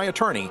speak to my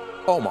attorney,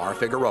 Omar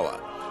Figueroa."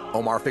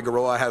 Omar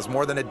Figueroa has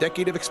more than a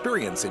decade of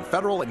experience in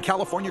federal and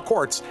California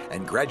courts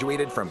and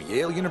graduated from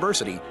Yale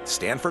University,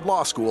 Stanford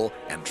Law School,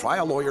 and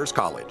Trial Lawyers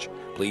College.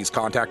 Please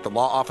contact the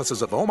law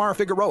offices of Omar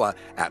Figueroa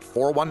at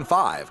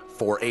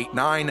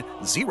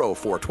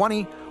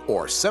 415-489-0420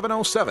 or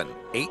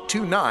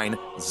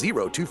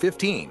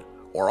 707-829-0215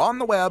 or on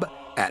the web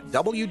at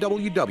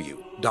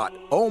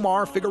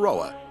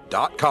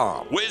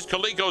www.omarfigueroa.com. Wiz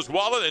Khalifa's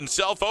wallet and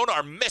cell phone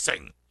are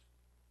missing.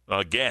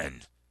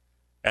 Again.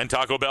 And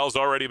Taco Bell's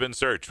already been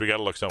searched. We got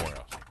to look somewhere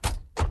else.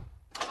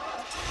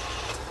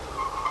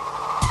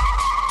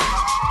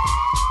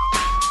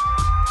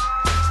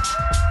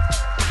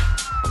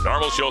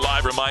 Normal Show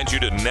Live reminds you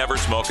to never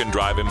smoke and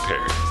drive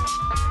impaired.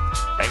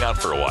 Hang out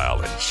for a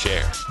while and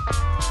share.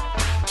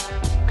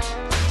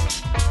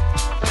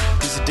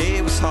 Cause the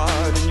day was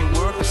hard and your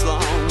work was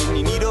long and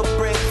you need a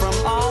break from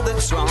all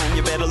that's wrong.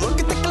 You better look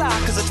at the clock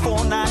cause it's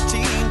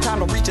 4:19.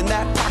 Time to reach in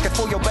that pocket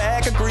for your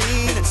bag of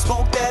green and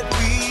smoke that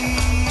weed.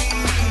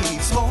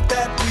 Smoke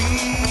that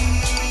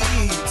weed.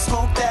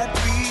 Smoke that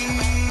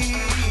weed.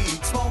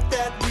 Smoke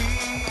that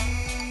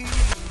weed.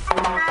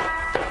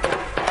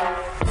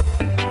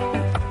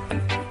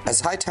 As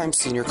High Times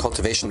Senior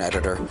Cultivation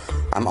Editor,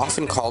 I'm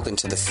often called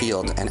into the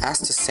field and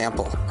asked to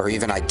sample or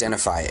even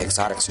identify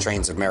exotic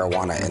strains of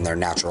marijuana in their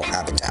natural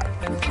habitat.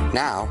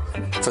 Now,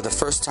 for the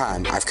first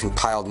time, I've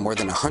compiled more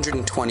than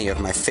 120 of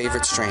my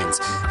favorite strains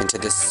into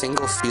this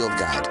single field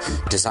guide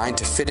designed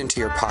to fit into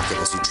your pocket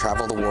as you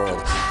travel the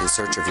world in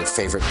search of your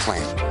favorite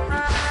plant.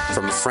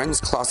 From a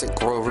friend's closet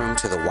grow room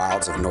to the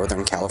wilds of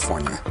Northern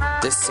California,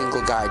 this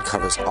single guide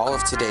covers all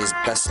of today's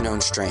best-known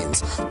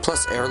strains,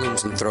 plus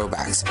heirlooms and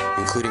throwbacks,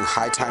 including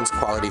High Times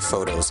quality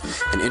photos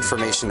and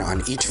information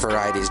on each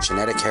variety's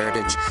genetic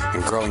heritage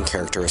and growing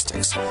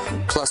characteristics,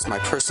 plus my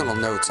personal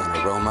notes on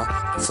aroma,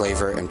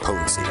 flavor, and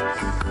potency.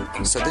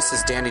 So this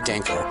is Danny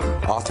Danko,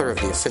 author of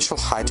the official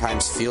High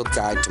Times Field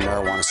Guide to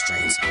Marijuana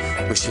Strains,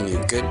 wishing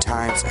you good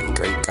times and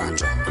great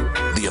ganja.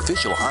 The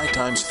official High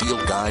Times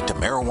Field Guide to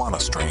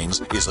Marijuana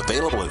Strains is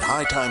available at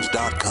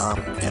hightimes.com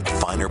and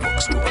finer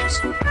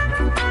bookstores.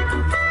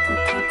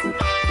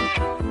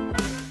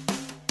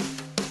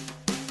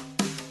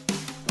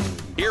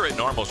 Here at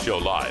Normal Show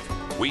Live,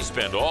 we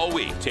spend all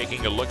week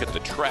taking a look at the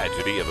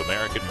tragedy of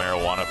American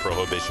marijuana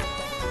prohibition.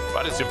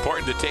 But it's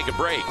important to take a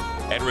break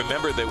and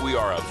remember that we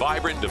are a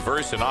vibrant,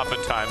 diverse, and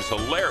oftentimes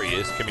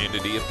hilarious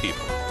community of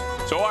people.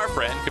 So our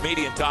friend,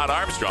 comedian Todd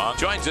Armstrong,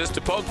 joins us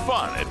to poke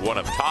fun at one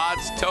of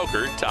Todd's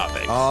Toker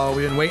topics. Oh,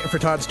 we've been waiting for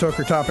Todd's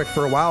Toker topic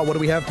for a while. What do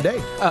we have today?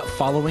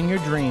 Following your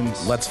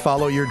dreams. Let's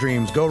follow your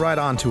dreams. Go right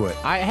on to it.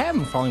 I have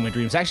been following my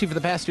dreams. Actually, for the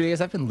past 2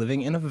 days, I've been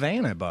living in a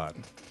van I bought.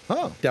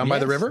 Oh, down by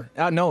the river?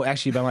 No,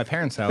 actually by my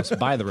parents' house,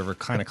 by the river,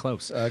 kind of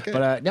close. Okay.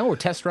 But no, we're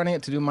test running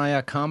it to do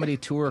my comedy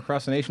tour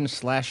across the nation /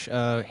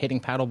 hitting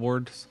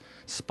paddleboard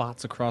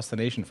spots across the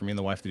nation for me and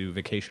the wife to do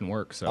vacation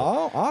work. So,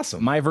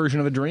 awesome. My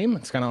version of a dream.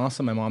 It's kind of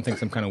awesome. My mom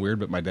thinks I'm kind of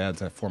weird, but my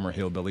dad's a former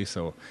hillbilly,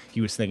 so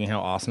he was thinking how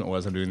awesome it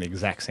was. I'm doing the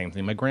exact same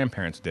thing my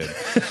grandparents did.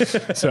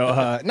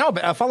 So,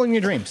 but following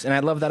your dreams. And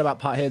I love that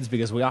about potheads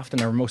because we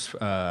often are most,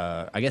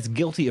 I guess,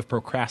 guilty of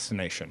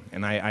procrastination.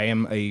 And I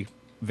am a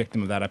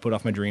victim of that. I put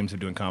off my dreams of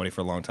doing comedy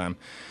for a long time.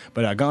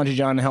 But Ganji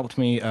John helped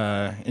me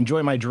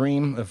enjoy my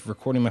dream of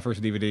recording my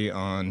first DVD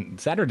on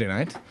Saturday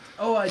night.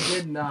 Oh, I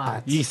did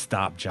not. You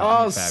stop, John.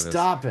 Oh, You're fabulous.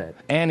 stop it.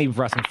 And he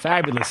brought some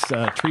fabulous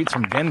treats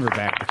from Denver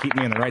back to keep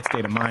me in the right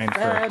state of mind for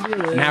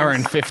an hour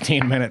and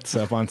 15 minutes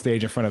up on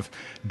stage in front of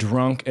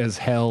drunk as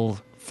hell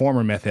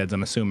former meth heads,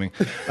 I'm assuming.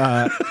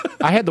 I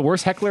had the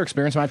worst heckler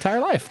experience of my entire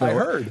life, though. I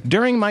heard.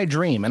 During my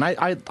dream. And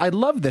I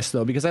love this,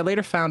 though, because I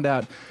later found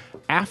out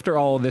after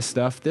all of this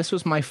stuff, this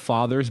was my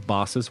father's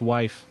boss's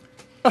wife.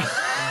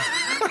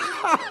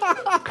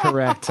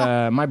 Correct.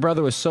 My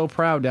brother was so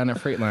proud down at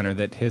Freightliner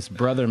that his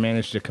brother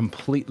managed to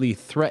completely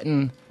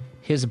threaten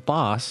his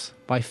boss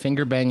by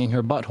finger banging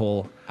her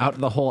butthole out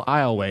the whole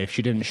aisleway if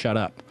she didn't shut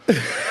up.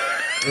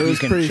 It was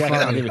pretty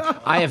funny.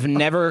 I have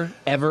never,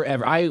 ever,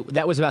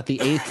 that was about the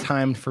 8th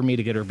time for me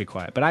to get her to be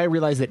quiet. But I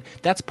realized that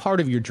that's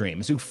part of your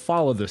dreams. You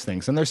follow those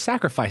things. And there's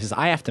sacrifices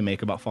I have to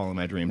make about following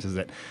my dreams is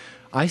that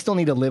I still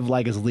need to live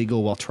like it's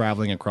legal while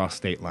traveling across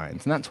state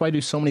lines. And that's why I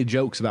do so many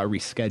jokes about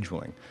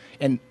rescheduling.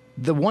 And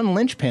the one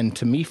linchpin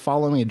to me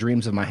following the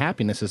dreams of my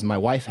happiness is my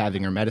wife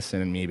having her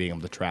medicine and me being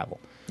able to travel.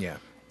 Yeah.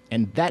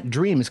 And that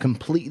dream is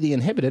completely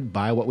inhibited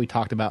by what we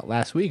talked about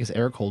last week is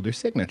Eric Holder's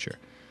signature.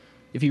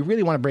 If you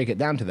really want to break it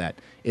down to that,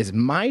 is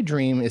my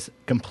dream is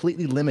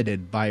completely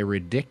limited by a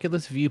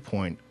ridiculous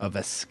viewpoint of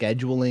a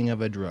scheduling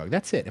of a drug.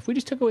 That's it. If we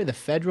just took away the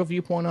federal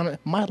viewpoint on it,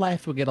 my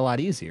life would get a lot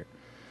easier.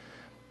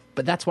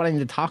 But that's what I need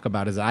to talk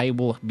about is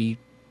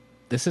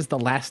this is the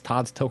last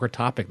Todd's Toker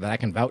topic that I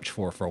can vouch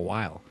for a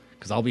while.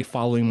 Because I'll be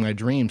following my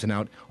dreams and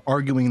out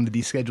arguing the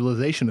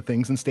deschedulization of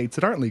things in states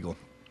that aren't legal.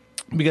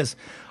 Because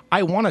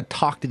I want to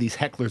talk to these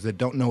hecklers that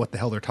don't know what the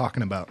hell they're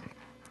talking about.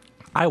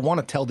 I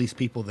want to tell these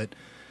people that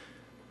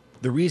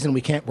the reason we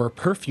can't wear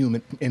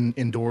perfume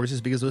indoors is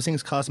because those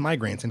things cause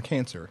migraines and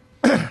cancer.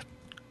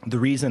 The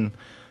reason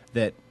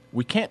that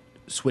we can't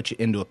switch it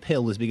into a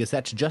pill is because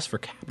that's just for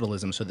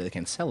capitalism so that they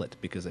can sell it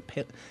because a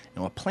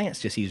plant's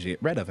just easy to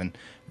get rid of. And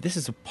this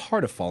is a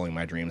part of following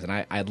my dreams. And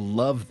I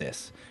love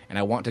this. And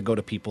I want to go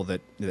to people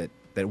that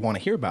want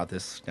to hear about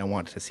this. I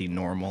want to see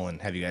NORML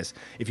and have you guys,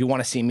 if you want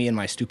to see me and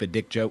my stupid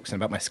dick jokes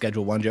and about my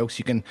Schedule 1 jokes,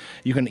 you can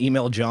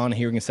email John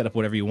here. We can set up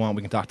whatever you want.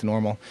 We can talk to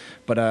NORML.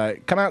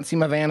 But come out and see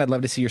my van. I'd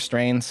love to see your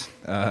strains.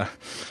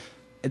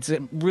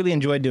 Really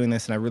enjoyed doing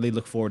this, and I really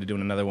look forward to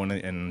doing another one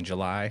in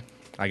July.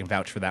 I can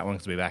vouch for that one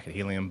because we'll be back at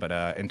Helium. But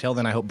until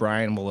then, I hope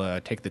Brian will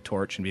take the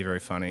torch and be very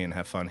funny and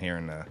have fun here.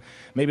 And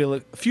maybe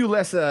a few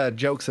less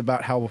jokes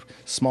about how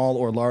small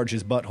or large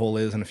his butthole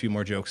is and a few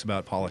more jokes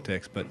about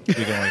politics. But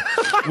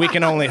we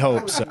can only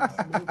hope. So.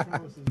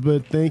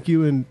 But thank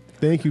you, and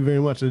thank you very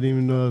much. I didn't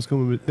even know I was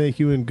coming, but thank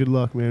you and good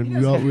luck, man.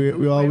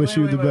 We all wish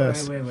you the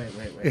best.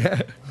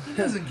 Wait. He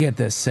doesn't get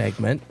this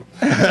segment.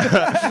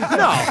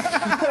 No.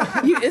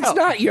 It's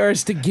not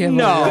yours to give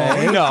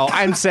away. No,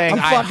 I'm saying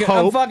I'm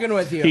hope fucking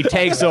with you. He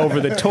takes over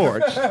the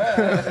torch.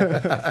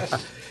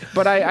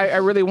 But I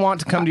really want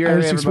to come to your I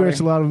area, just everybody.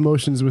 experienced a lot of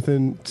emotions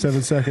within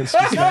 7 seconds.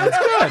 It's good.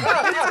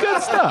 It's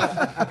good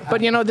stuff.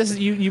 But this is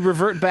you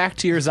revert back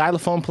to your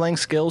xylophone playing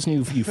skills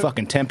and you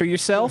fucking temper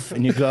yourself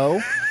and you go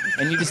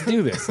and you just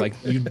do this. Like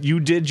you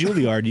did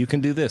Juilliard, you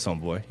can do this,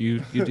 homeboy.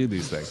 You do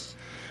these things.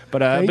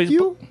 But Thank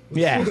you.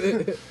 Yeah.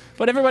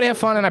 But everybody have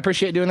fun, and I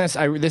appreciate doing this.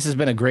 This has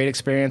been a great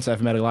experience.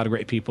 I've met a lot of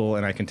great people,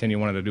 and I continue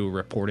wanting to do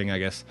reporting, I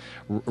guess,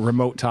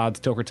 remote Todd's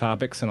Toker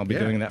topics, and I'll be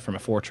doing that from a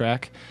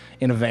 4-track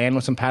in a van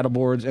with some paddle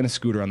boards and a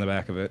scooter on the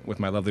back of it with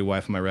my lovely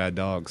wife and my rad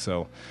dog.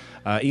 So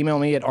email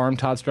me at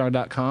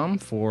armtoddstrong.com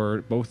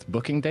for both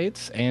booking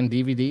dates and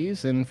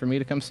DVDs, and for me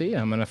to come see you.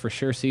 I'm going to for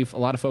sure see a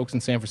lot of folks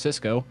in San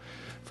Francisco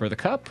for the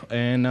Cup,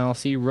 and I'll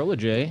see Rolla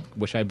J,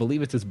 which I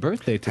believe it's his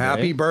birthday today.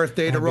 Happy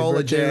birthday to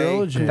Rolla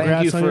J.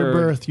 Congrats you on your for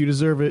birth. You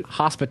deserve it.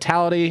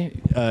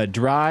 Hospitality,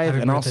 drive,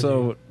 and birthday,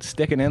 also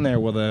sticking in there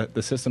while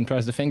the system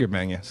tries to finger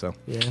bang you. So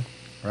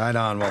Right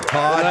on. Well,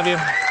 Todd. I love you.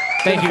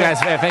 Thank you, guys.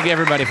 Thank you,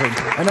 everybody, for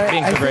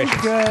being so gracious.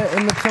 I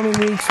think in the coming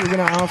weeks, we're going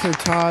to offer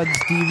Todd's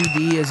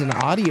DVD as an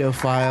audio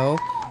file.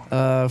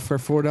 for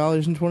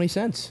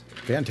 $4.20.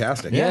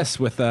 Fantastic. Yes,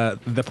 with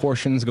the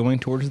portions going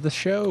towards the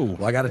show.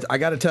 Well, I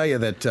got to tell you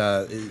that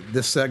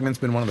this segment's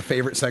been one of the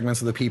favorite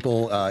segments of the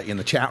people in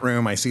the chat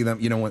room. I see them,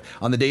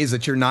 on the days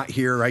that you're not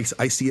here, I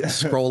see it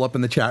scroll up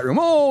in the chat room.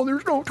 Oh,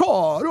 there's no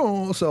Todd.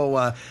 Oh, so.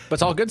 But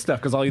it's all good stuff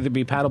because I'll either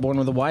be paddleboarding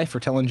with a wife or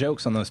telling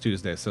jokes on those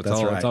Tuesdays. So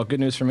it's all good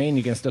news for me. And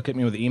you can still get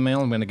me with the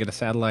email. I'm going to get a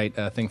satellite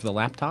thing for the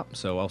laptop,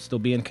 so I'll still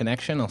be in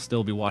connection. I'll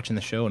still be watching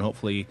the show and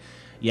hopefully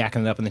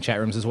yakking it up in the chat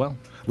rooms as well.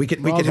 We could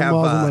have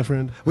my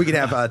friend. We could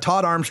have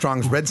Todd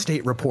Armstrong's Red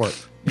State Report.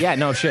 Yeah,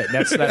 no shit.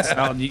 That's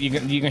you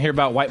can hear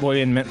about White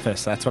Boy in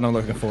Memphis. That's what I'm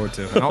looking forward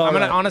to.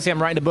 Honestly,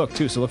 I'm writing a book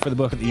too, so look for the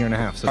book at the year and a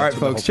half. So all right,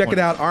 folks, check it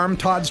out.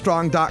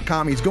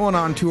 ArmToddStrong.com. He's going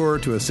on tour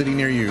to a city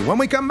near you. When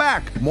we come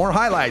back, more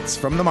highlights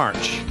from the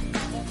march.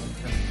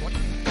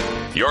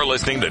 You're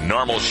listening to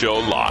NORML Show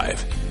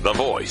Live, the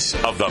voice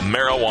of the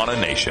Marijuana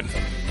Nation.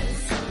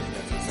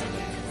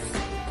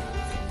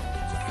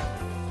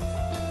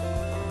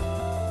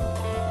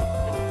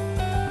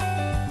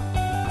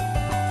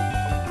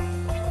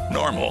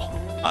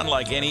 NORML,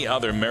 unlike any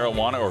other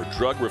marijuana or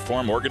drug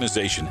reform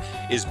organization,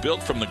 is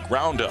built from the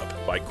ground up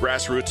by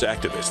grassroots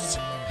activists.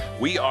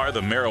 We are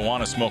the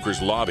Marijuana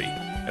Smokers Lobby,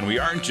 and we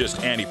aren't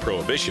just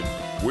anti-prohibition,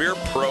 we're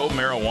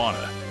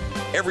pro-marijuana.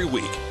 Every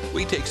week,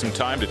 we take some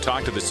time to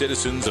talk to the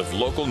citizens of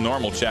local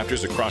NORML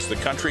chapters across the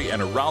country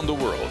and around the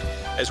world,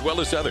 as well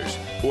as others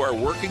who are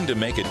working to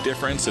make a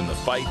difference in the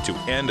fight to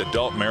end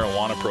adult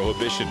marijuana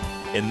prohibition.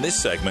 In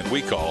this segment,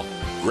 we call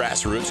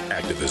grassroots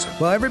activism.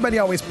 Well, everybody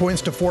always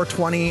points to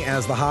 420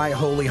 as the high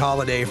holy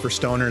holiday for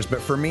stoners, but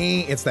for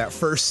me, it's that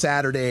first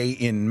Saturday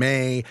in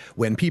May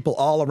when people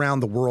all around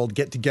the world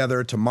get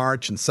together to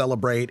march and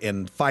celebrate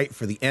and fight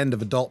for the end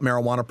of adult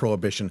marijuana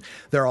prohibition.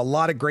 There are a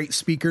lot of great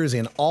speakers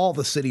in all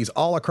the cities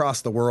all across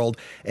the world,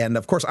 and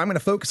of course, I'm going to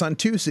focus on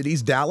two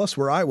cities, Dallas,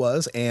 where I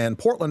was, and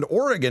Portland,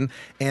 Oregon,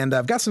 and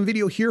I've got some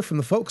video here from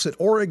the folks at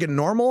Oregon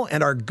NORML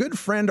and our good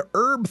friend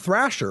Herb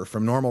Thrasher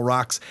from NORML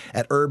Rocks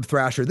at Herb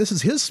Thrasher. This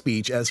is his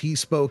speech as he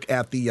spoke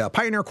at the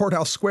Pioneer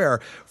Courthouse Square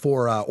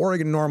for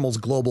Oregon NORML's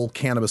Global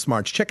Cannabis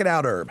March. Check it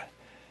out, Herb.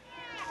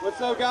 What's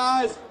up,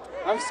 guys?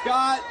 I'm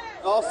Scott,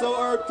 also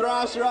Herb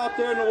Thrasher out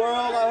there in the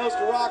world. I host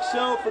a rock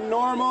show for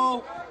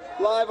NORML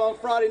live on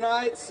Friday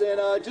nights,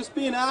 and just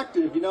being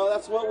active,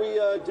 that's what we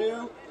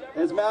do.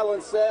 As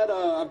Madeline said,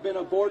 I've been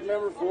a board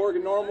member for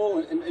Oregon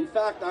NORML, and in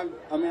fact,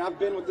 I've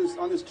been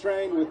on this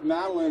train with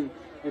Madeline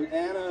and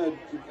Anna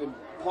and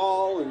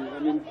Paul,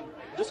 and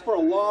just for a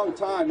long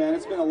time, man.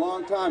 It's been a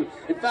long time.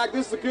 In fact,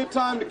 this is a good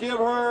time to give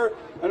her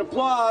an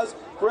applause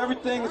for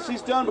everything that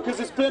she's done because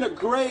it's been a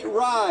great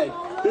ride.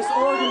 This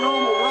Oregon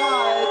NORML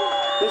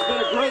ride has been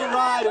a great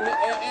ride,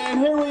 and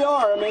here we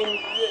are.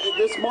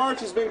 This march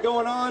has been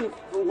going on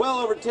for well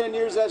over 10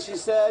 years, as she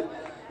said,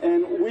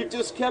 and we've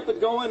just kept it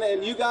going.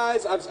 And you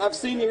guys, I've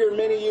seen you here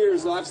many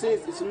years. I've seen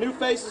some new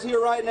faces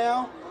here right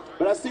now,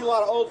 but I see a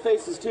lot of old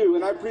faces too,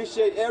 and I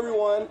appreciate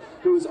everyone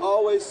who has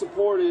always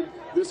supported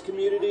this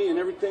community and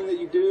everything that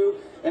you do,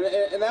 and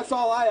that's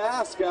all I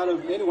ask out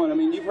of anyone.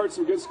 You've heard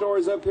some good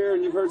stories up here,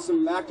 and you've heard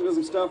some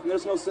activism stuff, and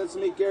there's no sense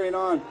in me carrying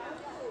on.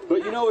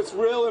 But it's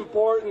real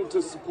important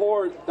to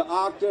support the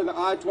OCTA, the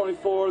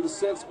I-24, the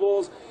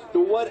Sensibles,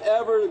 the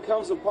whatever that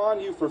comes upon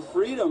you for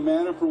freedom,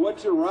 man, and for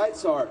what your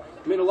rights are.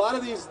 A lot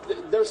of these,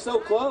 they're so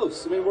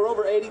close. We're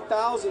over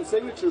 80,000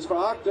 signatures for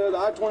OCTA. The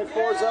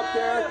I-24's up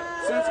there,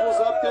 Sensible's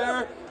up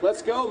there.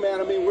 Let's go,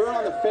 man. We're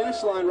on the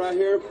finish line right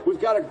here.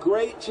 We've got a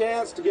great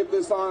chance to get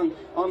this on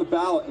the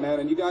ballot, man,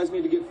 and you guys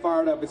need to get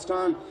fired up. It's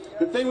time.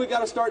 The thing we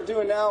got to start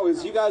doing now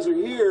is you guys are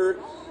here,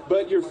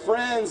 but your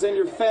friends and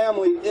your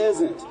family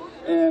isn't.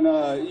 And,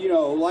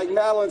 like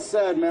Madeline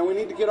said, man, we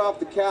need to get off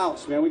the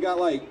couch, man. We got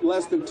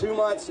less than 2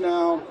 months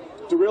now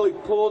to really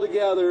pull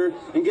together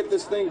and get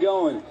this thing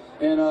going.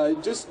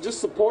 And just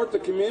support the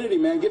community,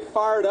 man. Get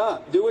fired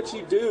up. Do what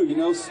you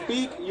do,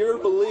 speak your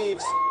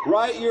beliefs,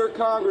 write your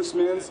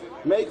congressmen,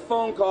 make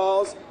phone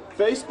calls.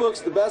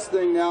 Facebook's the best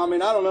thing now. I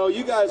don't know.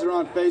 You guys are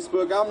on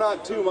Facebook. I'm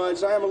not too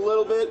much. I am a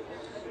little bit.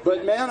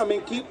 But, man,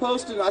 keep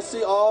posting. I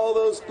see all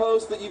those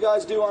posts that you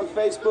guys do on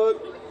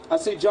Facebook. I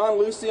see John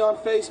Lucy on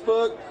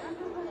Facebook.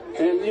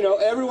 And,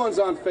 everyone's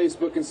on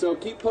Facebook, and so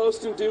keep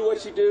posting, do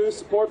what you do,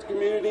 support the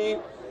community,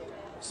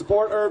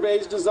 support Herb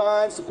Age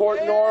Design, support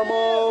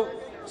NORML,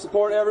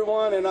 support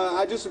everyone, and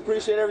I just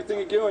appreciate everything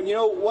you're doing.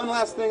 One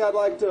last thing I'd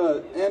like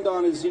to end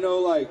on is,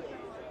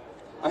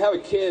 I have a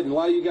kid, and a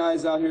lot of you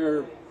guys out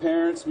here are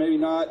parents, maybe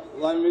not, a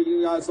lot of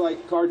you guys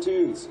like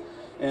cartoons.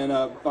 And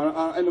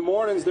in the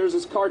mornings, there's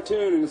this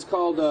cartoon, and it's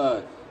called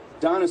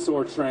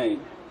Dinosaur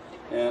Train.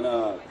 And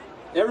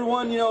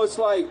everyone, it's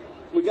like,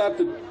 we got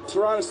the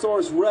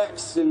Tyrannosaurus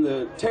Rex and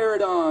the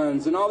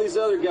Pterodons and all these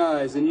other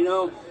guys, and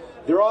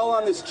they're all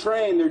on this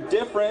train. They're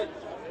different.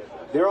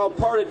 They're all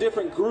part of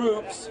different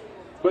groups,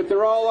 but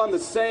they're all on the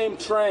same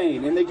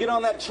train. And they get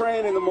on that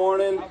train in the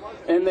morning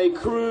and they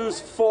cruise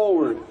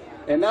forward.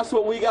 And that's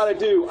what we got to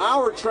do.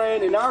 Our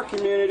train in our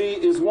community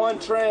is one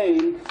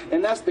train,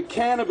 and that's the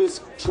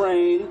cannabis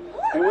train.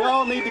 And we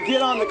all need to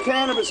get on the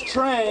cannabis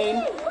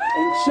train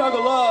and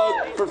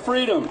chug-a-lug for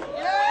freedom.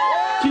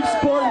 Keep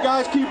supporting,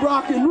 guys. Keep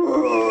rocking.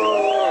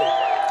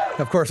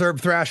 Of course, Herb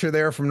Thrasher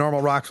there from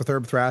Normal Rocks with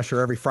Herb Thrasher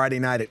every Friday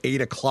night at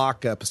 8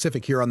 o'clock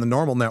Pacific here on the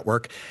Normal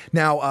Network.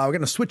 Now, we're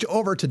going to switch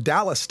over to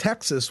Dallas,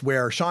 Texas,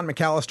 where Sean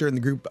McAllister and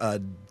the group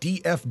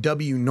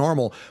DFW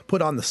Normal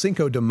put on the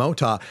Cinco de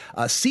Mota.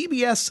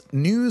 CBS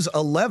News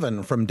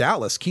 11 from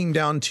Dallas came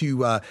down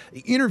to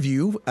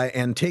interview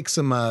and take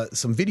some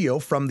video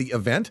from the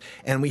event.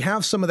 And we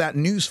have some of that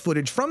news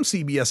footage from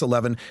CBS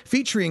 11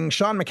 featuring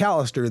Sean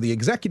McAllister, the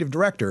executive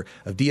director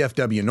of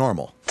DFW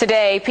Normal.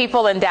 Today,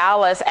 people in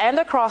Dallas and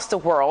across the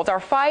world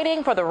are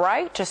fighting for the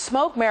right to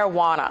smoke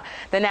marijuana.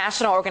 The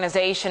National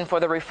Organization for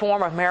the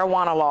Reform of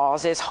Marijuana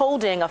Laws is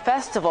holding a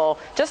festival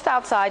just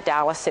outside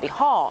Dallas City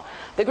Hall.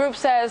 The group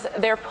says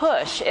their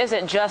push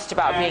isn't just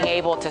about being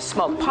able to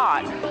smoke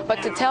pot,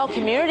 but to tell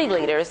community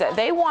leaders that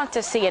they want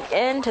to see an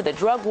end to the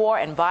drug war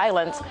and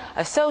violence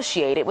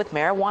associated with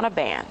marijuana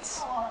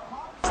bans.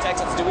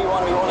 Texans, do we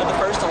want to be one of the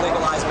first to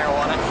legalize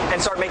marijuana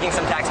and start making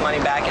some tax money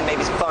back and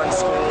maybe fund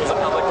schools and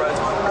public roads?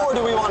 Or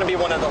do we want to be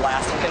one of the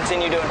last and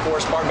continue to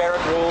enforce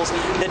barbaric rules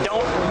that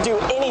don't do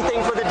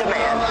anything for the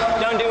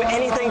demand, don't do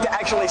anything to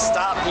actually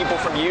stop people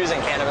from using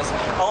cannabis?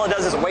 All it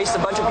does is waste a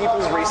bunch of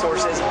people's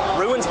resources,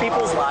 ruins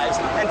people's lives,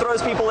 and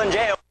throws people in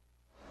jail.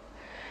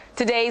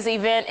 Today's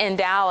event in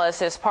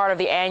Dallas is part of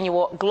the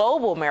annual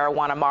Global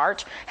Marijuana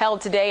March, held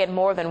today in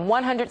more than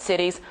 100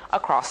 cities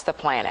across the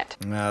planet.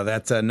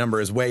 That number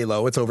is way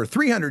low. It's over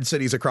 300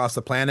 cities across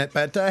the planet,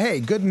 but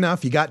hey, good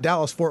enough. You got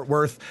Dallas-Fort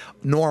Worth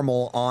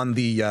Normal on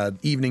the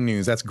evening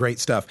news. That's great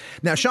stuff.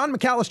 Now, Sean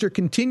McAllister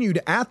continued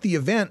at the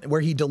event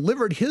where he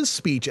delivered his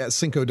speech at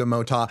Cinco de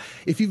Mota.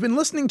 If you've been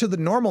listening to the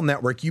Normal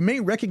Network, you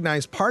may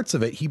recognize parts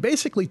of it. He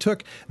basically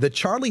took the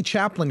Charlie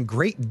Chaplin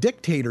Great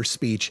Dictator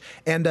speech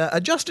and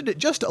adjusted it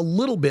just a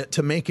little bit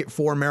to make it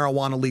for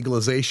marijuana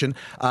legalization.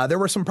 There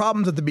were some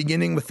problems at the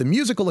beginning with the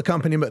musical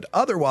accompaniment, but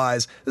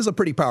otherwise, this is a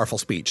pretty powerful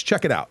speech.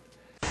 Check it out.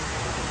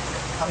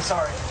 I'm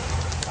sorry.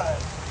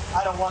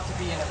 I don't want to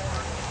be an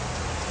emperor.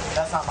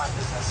 That's not my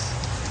business.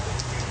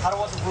 I don't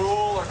want to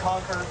rule or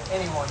conquer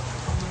anyone.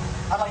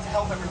 I'd like to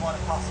help everyone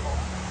if possible.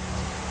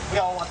 We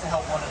all want to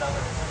help one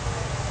another.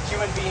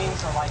 Human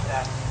beings are like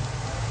that.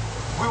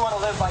 We want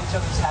to live by each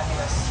other's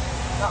happiness,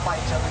 not by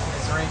each other's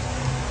misery.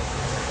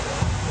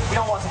 We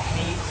don't want to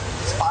hate,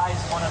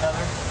 despise one another.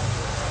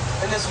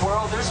 In this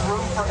world, there's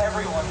room for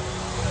everyone,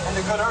 and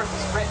the good earth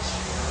is rich.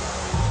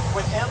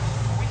 With him,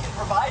 we can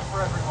provide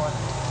for everyone.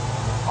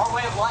 Our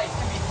way of life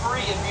can be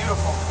free and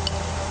beautiful,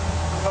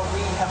 but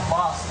we have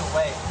lost the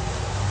way.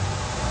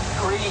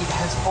 Greed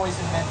has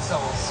poisoned men's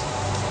souls,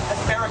 has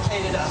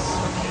barricaded us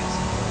with hate,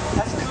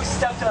 has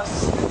two-stepped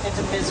us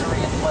into misery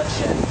and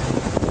bloodshed.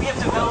 We have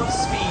developed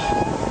speed,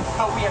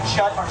 but we have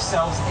shut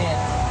ourselves in.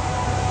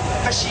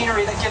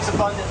 Machinery that gives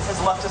abundance has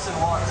left us in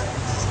want.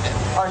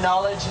 Our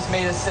knowledge has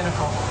made us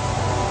cynical.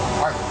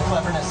 Our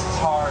cleverness is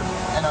hard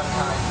and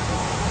unkind.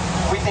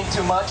 We think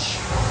too much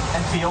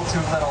and feel too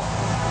little.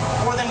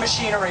 More than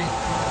machinery,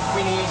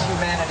 we need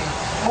humanity.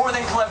 More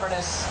than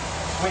cleverness,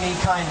 we need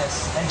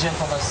kindness and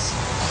gentleness.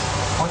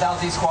 Without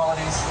these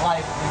qualities,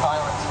 life will be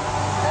violent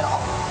and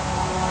awful.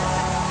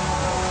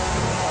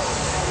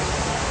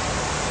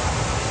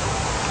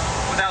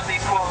 Without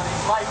these qualities,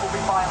 life will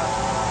be violent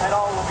and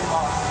all will be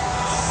lost.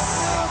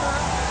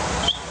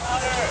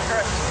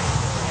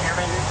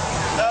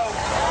 No.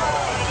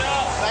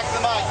 Back to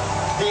the mic.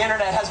 The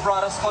internet has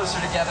brought us closer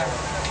together.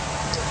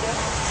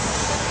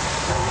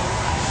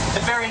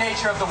 The very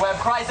nature of the web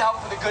cries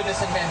out for the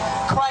goodness in men,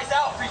 cries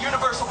out for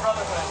universal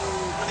brotherhood,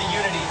 for the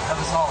unity of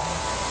us all.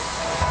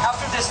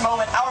 After this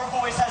moment, our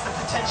voice has the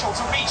potential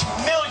to reach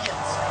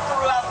millions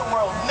throughout the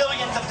world,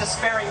 millions of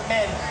despairing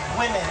men,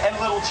 women, and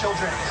little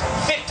children,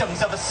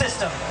 victims of a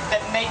system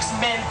that makes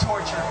men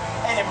torture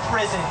and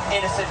imprison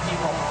innocent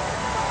people.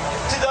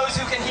 To those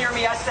who can hear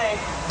me, I say,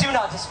 do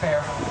not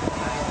despair.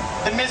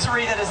 The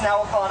misery that is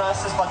now upon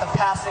us is but the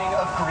passing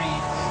of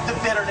greed, the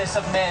bitterness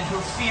of men who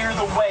fear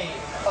the way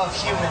of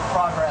human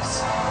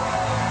progress.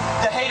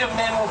 The hate of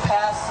men will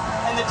pass,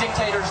 and the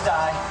dictators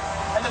die,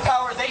 and the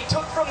power they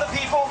took from the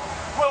people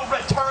will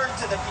return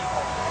to the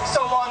people.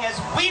 So long as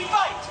we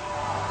fight,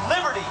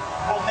 liberty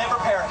will never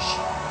perish.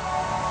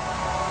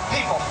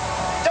 People,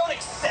 don't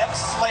accept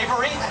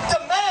slavery,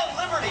 demand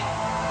liberty.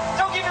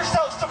 Don't give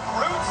yourselves to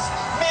brutes,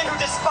 men who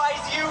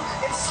despise you,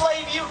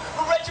 enslave you,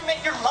 who regiment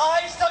your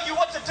lives, tell you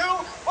what to do,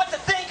 what to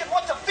think, and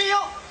what to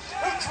feel,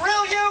 who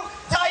drill you,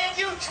 diet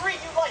you, treat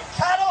you like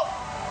cattle.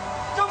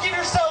 Don't give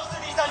yourselves to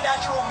these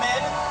unnatural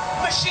men,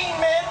 machine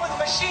men with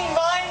machine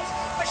minds,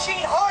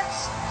 machine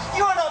hearts.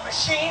 You are not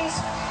machines.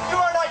 You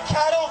are not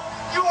cattle.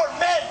 You are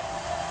men.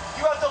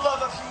 You have the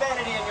love of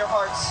humanity in your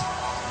hearts.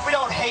 We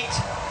don't hate.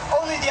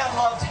 Only the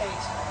unloved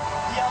hate.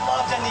 The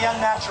unloved and the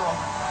unnatural.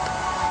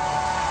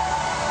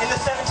 In the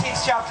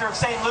 17th chapter of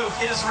St. Luke,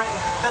 it is written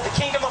that the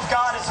kingdom of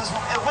God is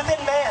within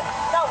man.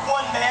 Not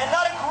one man,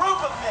 not a group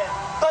of men,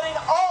 but in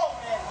all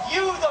men.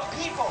 You the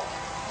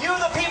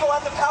people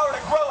have the power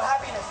to grow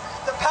happiness,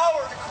 the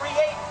power to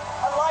create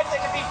a life that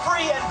can be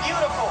free and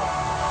beautiful.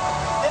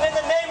 And in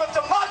the name of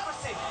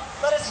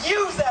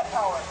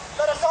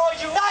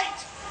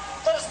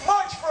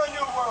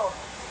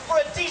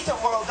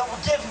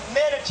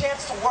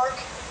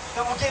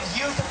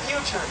youth a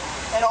future,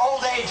 and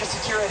old age a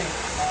security.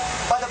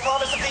 By the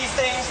promise of these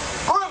things,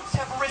 brutes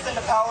have risen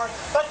to power,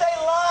 but they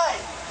lie.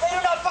 They do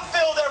not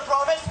fulfill their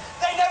promise.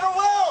 They never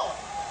will.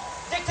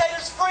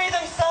 Dictators free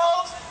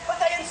themselves,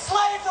 but they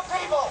enslave the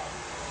people.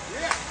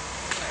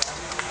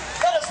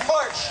 Let us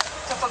march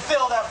to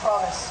fulfill that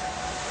promise.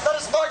 Let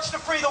us march to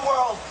free the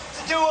world,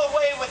 to do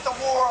away with the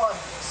war on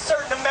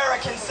certain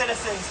American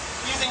citizens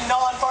using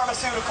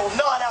non-pharmaceutical,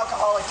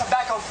 non-alcoholic,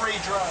 tobacco-free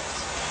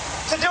drugs.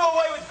 To do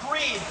away with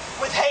greed,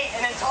 with hate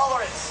and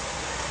intolerance.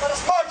 Let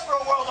us march for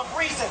a world of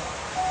reason,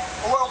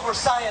 a world where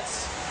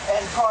science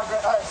and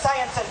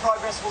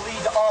progress will lead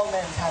to all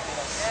men's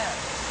happiness.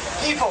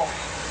 People,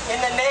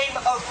 in the name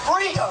of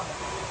freedom,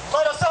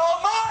 let us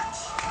all march!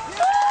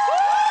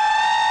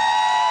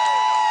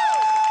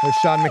 There's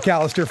Sean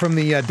McAllister from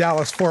the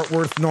Dallas-Fort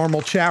Worth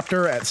NORML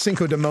chapter at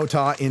Cinco de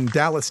Mota in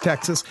Dallas,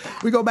 Texas.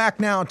 We go back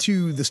now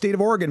to the state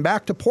of Oregon,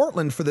 back to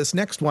Portland for this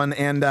next one.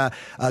 And a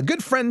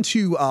good friend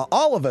to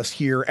all of us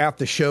here at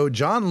the show,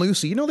 John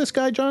Lucy. You know this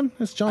guy, John?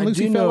 This John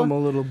Lucy I do fella? know him a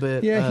little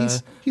bit. Yeah,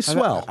 he's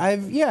swell.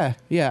 Yeah.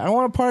 I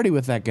want to party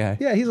with that guy.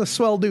 Yeah, he's a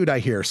swell dude, I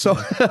hear. So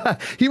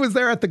he was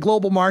there at the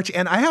Global March,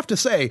 and I have to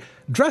say,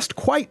 dressed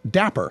quite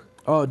dapper.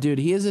 Oh, dude,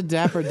 he is a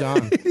dapper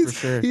Don, for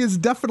sure. He is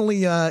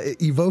definitely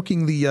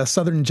evoking the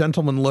Southern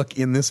gentleman look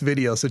in this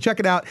video. So check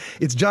it out.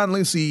 It's John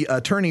Lucy,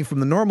 attorney from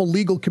the NORML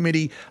Legal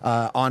Committee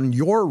on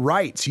your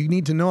rights. You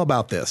need to know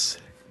about this.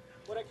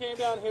 What I came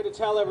down here to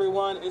tell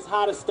everyone is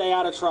how to stay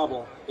out of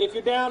trouble. If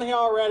you're down here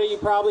already, you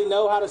probably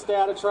know how to stay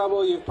out of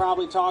trouble. You've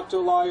probably talked to a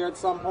lawyer at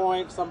some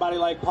point, somebody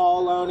like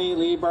Paul Loney,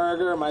 Lee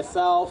Berger,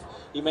 myself.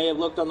 You may have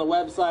looked on the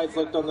websites,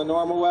 looked on the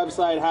NORML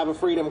website, have a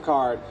freedom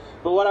card.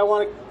 But what I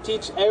want to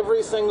teach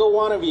every single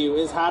one of you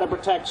is how to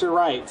protect your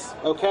rights,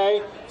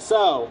 okay?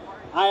 So,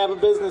 I have a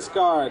business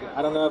card.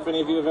 I don't know if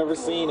any of you have ever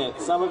seen it.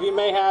 Some of you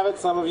may have it,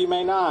 some of you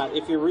may not.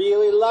 If you're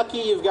really lucky,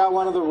 you've got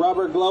one of the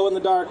rubber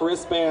glow-in-the-dark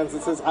wristbands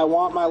that says, I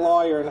want my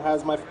lawyer, and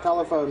has my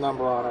telephone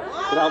number on it.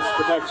 It helps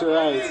protect your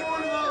rights.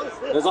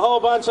 There's a whole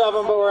bunch of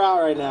them, but we're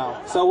out right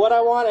now. So what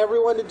I want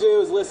everyone to do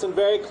is listen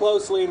very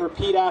closely and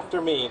repeat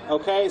after me,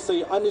 okay? So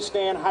you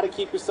understand how to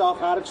keep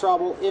yourself out of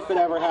trouble if it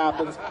ever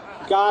happens.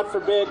 God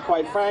forbid,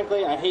 quite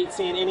frankly, I hate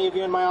seeing any of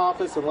you in my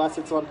office unless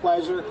it's on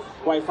pleasure.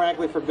 Quite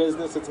frankly, for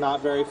business, it's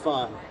not very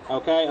fun,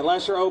 okay?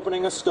 Unless you're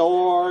opening a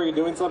store, you're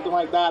doing something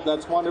like that,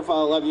 that's wonderful.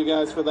 I love you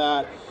guys for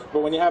that.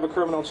 But when you have a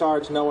criminal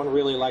charge, no one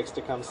really likes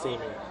to come see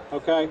me,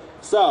 okay?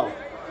 So,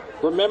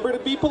 remember to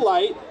be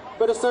polite,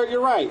 but assert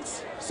your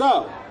rights.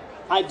 So,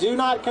 I do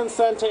not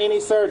consent to any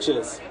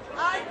searches.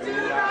 I do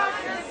not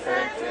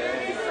consent to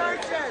any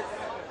searches.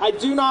 I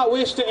do not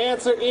wish to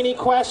answer any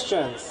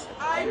questions.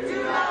 I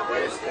do not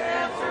wish to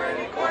answer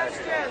any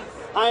questions.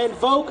 I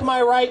invoke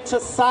my right to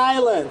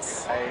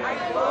silence. I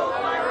invoke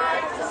my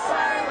right to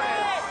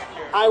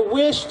silence. I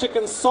wish to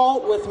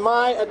consult with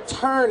my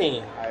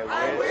attorney.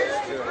 I wish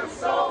to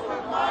consult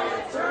with my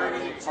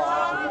attorney,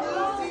 John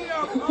Lucy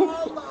or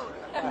Paul Loney.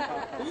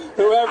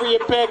 Whoever you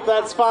pick,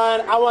 that's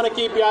fine. I want to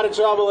keep you out of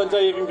trouble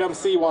until you can come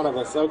see one of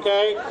us,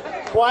 okay?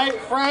 Quite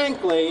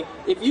frankly,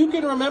 if you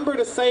can remember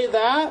to say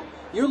that,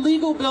 your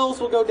legal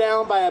bills will go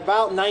down by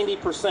about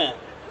 90%.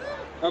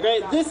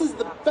 Okay? This is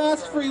the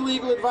best free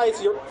legal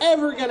advice you're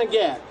ever going to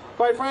get.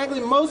 Quite frankly,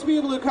 most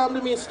people who come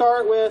to me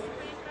start with,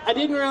 I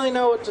didn't really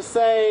know what to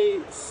say,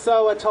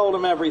 so I told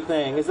them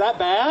everything. Is that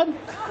bad?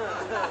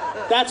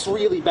 That's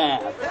really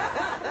bad.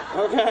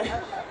 Okay?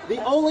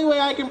 The only way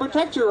I can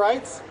protect your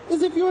rights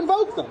is if you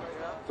invoke them.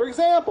 For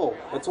example,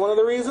 that's one of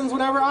the reasons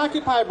whenever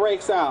Occupy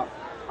breaks out.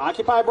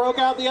 Occupy broke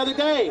out the other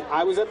day.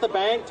 I was at the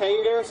bank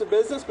taking care of some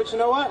business, but you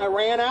know what? I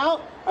ran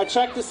out. I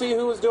checked to see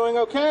who was doing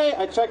okay.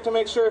 I checked to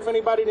make sure if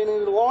anybody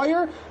needed a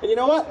lawyer. And you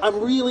know what?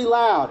 I'm really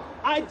loud.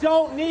 I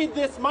don't need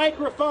this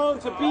microphone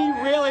to be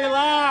really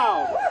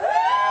loud.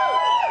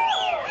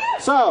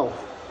 So,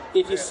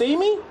 if you see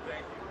me,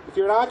 if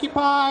you're an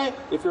Occupy,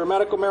 if you're a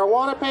medical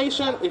marijuana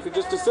patient, if you're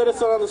just a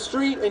citizen on the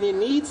street and you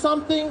need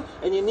something,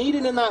 and you need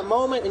it in that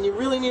moment, and you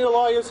really need a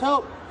lawyer's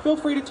help, feel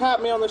free to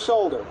tap me on the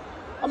shoulder.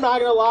 I'm not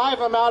going to lie,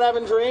 if I'm out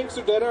having drinks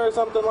or dinner or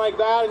something like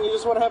that and you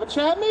just want to have a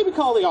chat, maybe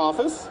call the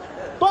office.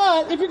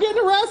 But if you're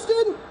getting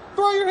arrested,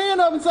 throw your hand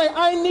up and say,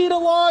 I need a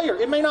lawyer.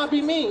 It may not be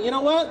me. You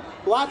know what?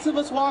 Lots of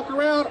us walk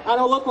around. I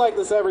don't look like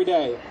this every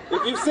day.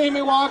 If you've seen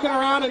me walking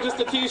around in just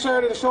a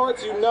t-shirt and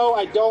shorts, you know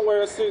I don't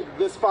wear a suit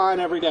this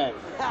fine every day.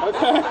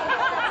 Okay?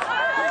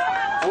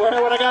 When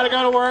I got to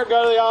go to work,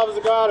 go to the office,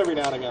 and go out every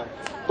now and again.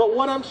 But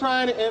what I'm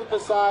trying to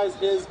emphasize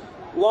is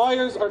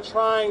lawyers are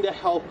trying to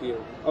help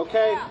you,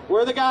 okay?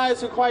 We're the guys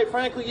who, quite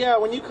frankly, yeah,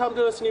 when you come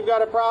to us and you've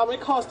got a problem,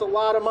 it costs a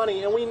lot of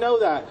money, and we know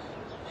that.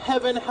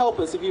 Heaven help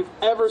us if you've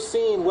ever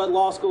seen what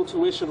law school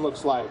tuition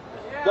looks like.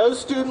 Those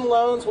student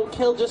loans will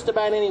kill just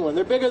about anyone.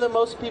 They're bigger than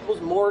most people's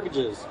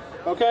mortgages,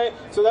 okay?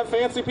 So that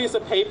fancy piece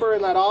of paper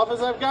in that office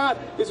I've got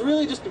is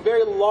really just a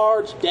very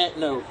large debt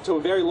note to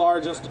a very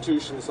large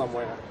institution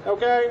somewhere,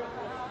 okay?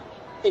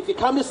 If you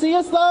come to see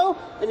us, though,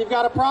 and you've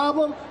got a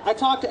problem, I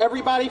talk to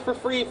everybody for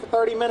free for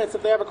 30 minutes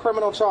if they have a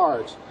criminal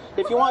charge.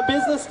 If you want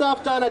business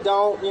stuff done, I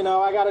don't. You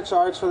know, I got to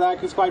charge for that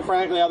because, quite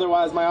frankly,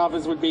 otherwise my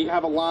office would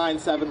have a line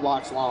 7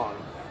 blocks long.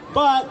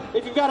 But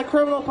if you've got a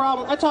criminal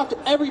problem, I talk to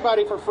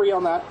everybody for free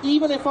on that,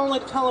 even if only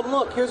to tell them,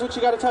 look, here's what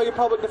you got to tell your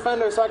public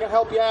defender so I can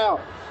help you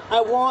out.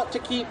 I want to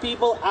keep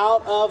people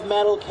out of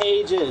metal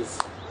cages,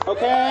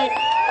 okay?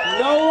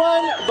 No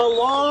one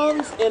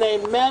belongs in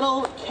a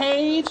metal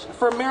cage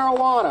for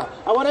marijuana.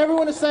 I want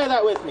everyone to say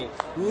that with me.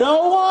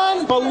 No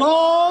one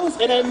belongs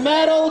in a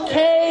metal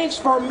cage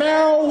for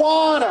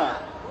marijuana.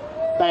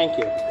 Thank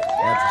you.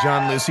 That's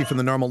John Lucy from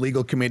the NORML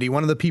Legal Committee.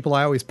 One of the people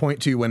I always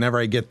point to whenever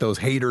I get those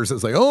haters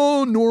that's like,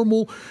 oh,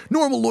 normal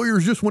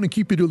lawyers just want to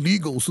keep it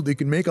illegal so they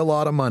can make a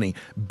lot of money.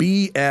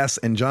 BS,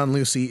 and John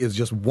Lucy is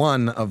just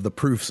one of the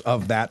proofs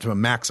of that to a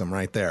maxim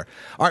right there.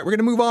 All right, we're going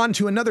to move on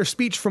to another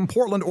speech from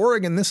Portland,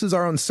 Oregon. This is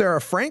our own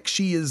Sarah Frank.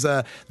 She is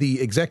the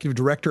executive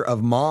director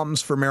of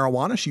Moms for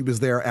Marijuana. She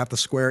was there at the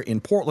square in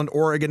Portland,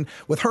 Oregon,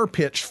 with her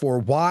pitch for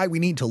why we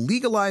need to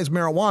legalize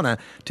marijuana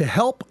to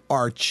help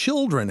our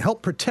children,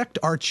 help protect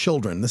our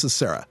children. This is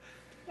Sarah.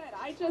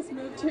 I just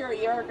moved here a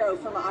year ago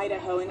from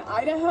Idaho. In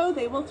Idaho,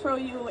 they will throw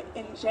you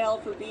in jail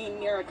for being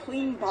near a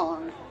clean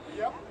bong.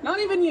 Yep. Not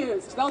even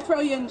used. They'll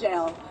throw you in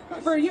jail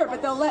for a year,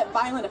 but they'll let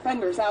violent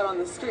offenders out on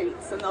the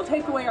streets, and they'll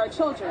take away our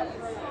children.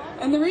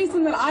 And the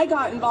reason that I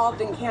got involved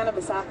in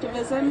cannabis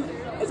activism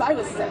is I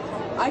was sick.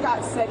 I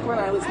got sick when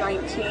I was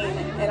 19,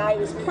 and I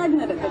was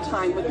pregnant at the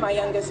time with my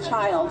youngest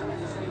child.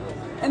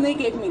 And they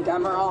gave me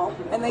Demerol,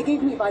 and they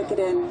gave me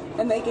Vicodin,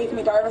 and they gave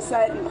me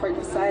Darvocet and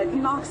Percocet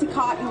and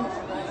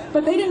Oxycontin,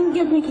 but they didn't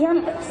give me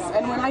cannabis.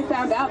 And when I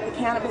found out that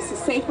cannabis is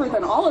safer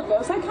than all of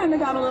those, I kind of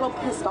got a little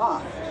pissed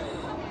off.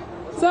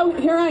 So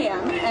here I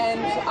am,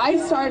 and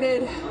I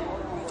started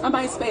a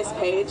MySpace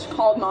page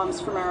called Moms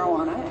for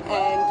Marijuana,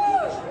 and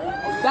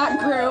that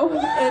grew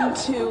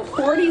into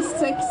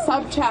 46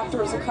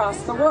 subchapters across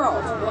the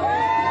world.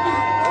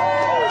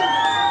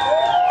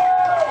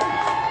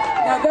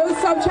 Now, those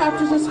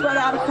subchapters are spread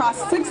out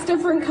across 6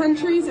 different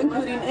countries,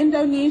 including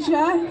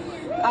Indonesia,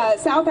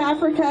 South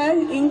Africa,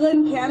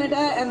 England, Canada,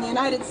 and the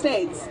United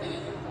States.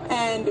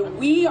 And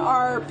we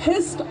are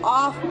pissed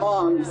off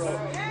moms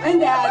and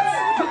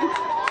dads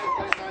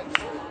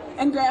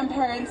and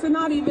grandparents, and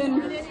not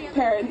even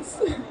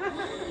parents.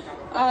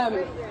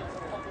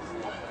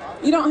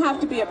 You don't have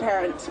to be a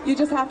parent. You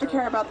just have to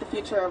care about the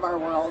future of our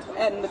world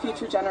and the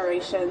future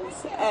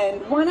generations.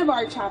 And one of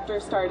our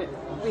chapters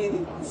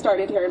we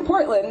started here in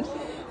Portland,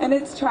 and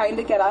it's trying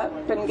to get up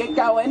and get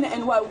going.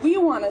 And what we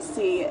want to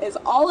see is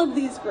all of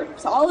these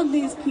groups, all of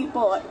these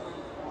people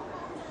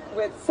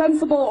with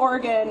Sensible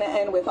Oregon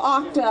and with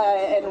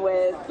OCTA and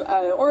with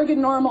Oregon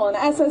NORML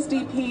and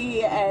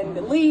SSDP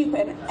and LEAP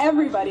and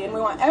everybody, and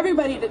we want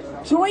everybody to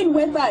join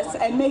with us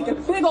and make a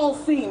big old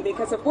scene,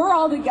 because if we're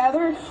all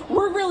together,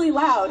 we're really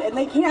loud and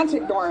they can't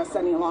ignore us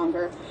any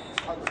longer.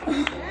 So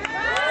join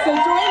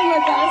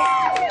with us.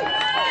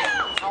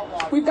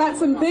 We've got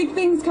some big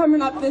things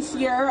coming up this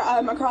year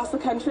across the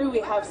country.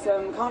 We have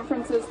some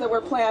conferences that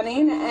we're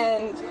planning,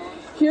 and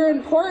here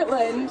in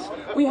Portland,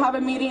 we have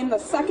a meeting the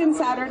second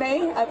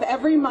Saturday of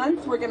every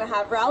month. We're going to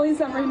have rallies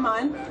every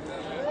month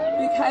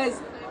because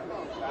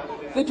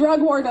the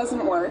drug war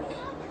doesn't work.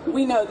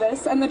 We know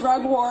this, and the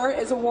drug war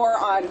is a war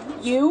on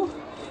you,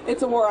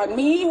 it's a war on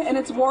me, and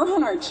it's a war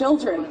on our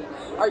children.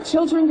 Our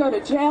children go to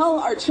jail,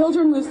 our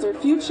children lose their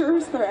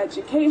futures, their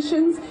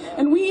educations,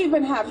 and we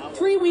even have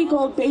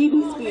 3-week-old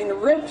babies being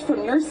ripped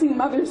from nursing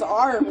mothers'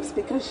 arms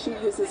because she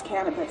uses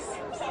cannabis.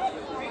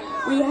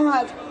 We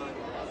have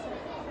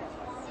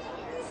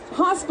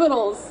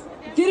hospitals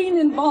getting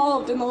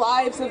involved in the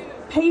lives of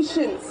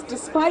patients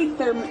despite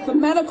the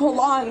medical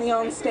law in the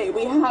own state.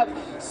 We have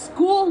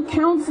school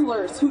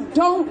counselors who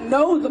don't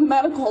know the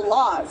medical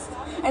laws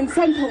and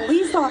send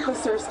police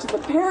officers to the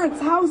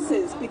parents'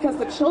 houses because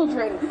the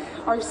children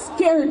are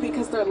scared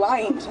because they're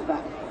lying to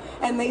them.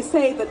 And they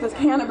say that this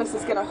cannabis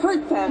is going to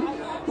hurt them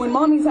when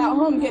mommy's at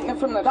home getting it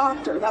from the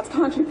doctor. That's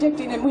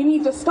contradicting, and we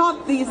need to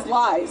stop these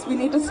lies. We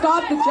need to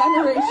stop the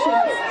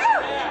generations,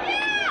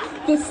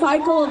 the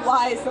cycle of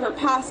lies that are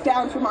passed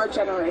down from our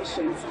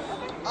generations.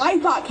 I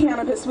thought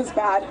cannabis was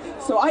bad,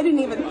 so I didn't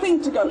even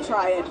think to go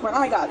try it when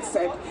I got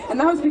sick. And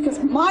that was because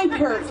my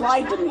parents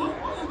lied to me.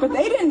 But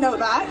they didn't know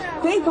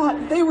that. They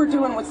thought they were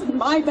doing what's in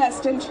my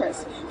best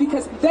interest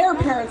because their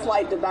parents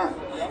lied to them.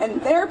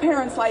 And their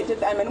parents lied to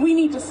them, and we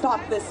need to stop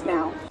this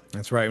now.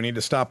 That's right. We need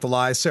to stop the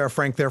lies. Sarah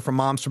Frank there from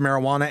Moms for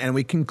Marijuana. And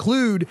we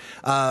conclude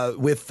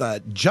with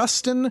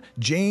Justin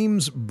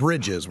James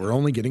Bridges. We're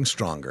only getting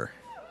stronger.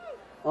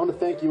 I want to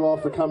thank you all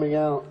for coming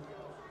out.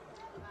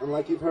 And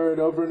like you've heard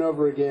over and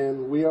over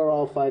again, we are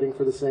all fighting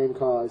for the same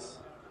cause.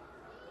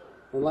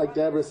 And like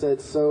Deborah said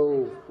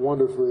so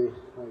wonderfully,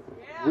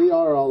 we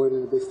are all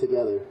in this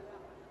together.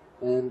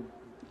 And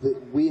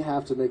we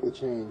have to make the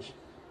change.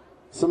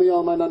 Some of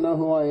y'all might not know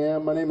who I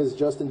am. My name is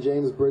Justin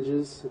James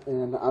Bridges,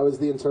 and I was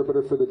the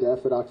interpreter for the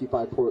deaf at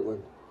Occupy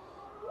Portland.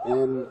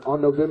 And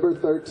on November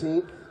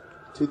 13th,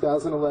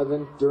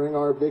 2011, during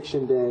our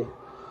eviction day,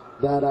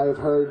 that I've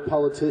heard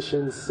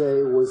politicians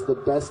say was the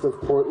best of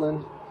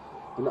Portland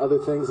and other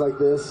things like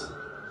this.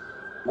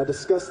 A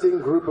disgusting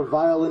group of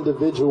vile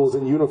individuals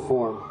in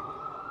uniform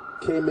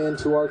came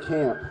into our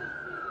camp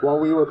while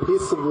we were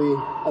peaceably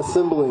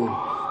assembling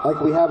like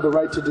we have the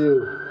right to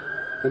do,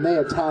 and they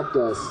attacked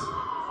us.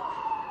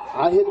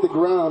 I hit the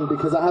ground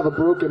because I have a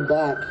broken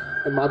back,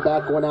 and my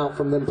back went out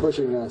from them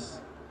pushing us.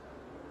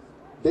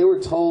 They were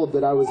told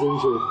that I was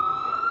injured.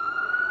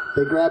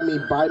 They grabbed me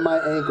by my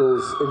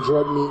ankles and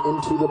dragged me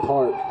into the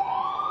park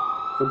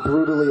and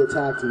brutally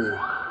attacked me.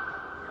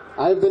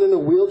 I've been in a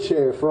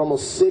wheelchair for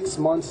almost 6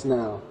 months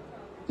now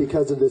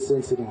because of this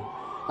incident.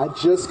 I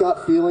just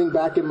got feeling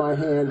back in my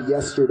hand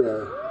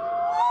yesterday.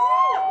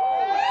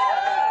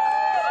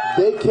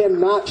 They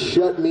cannot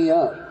shut me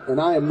up, and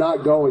I am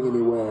not going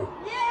anywhere.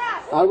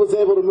 I was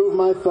able to move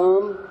my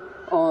thumb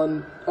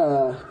on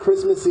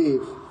Christmas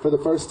Eve for the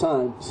first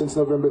time since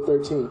November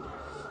 13th,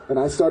 and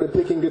I started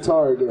picking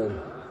guitar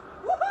again.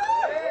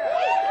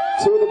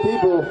 Two of the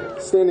people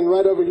standing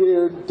right over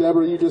here,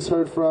 Deborah you just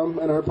heard from,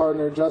 and her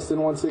partner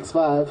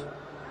Justin165,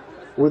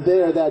 were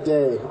there that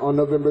day on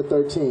November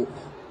 13th.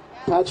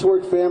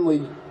 Patchwork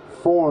Family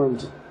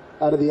formed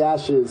out of the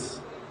ashes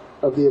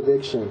of the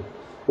eviction.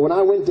 When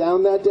I went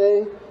down that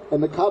day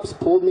and the cops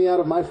pulled me out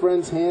of my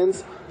friend's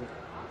hands,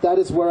 that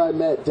is where I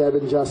met Deb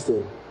and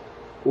Justin.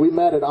 We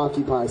met at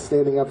Occupy,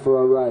 standing up for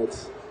our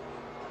rights.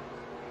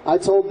 I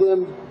told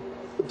them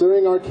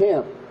during our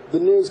camp, the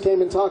news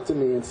came and talked to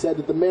me and said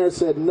that the mayor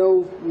said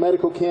no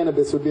medical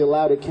cannabis would be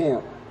allowed at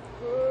camp.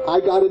 I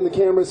got in the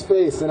camera's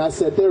face and I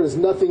said, there is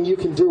nothing you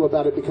can do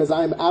about it because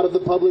I am out of the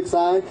public's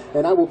eye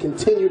and I will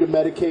continue to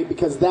medicate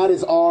because that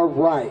is our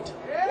right.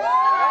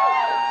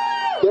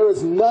 There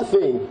is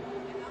nothing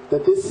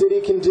that this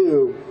city can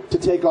do to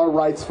take our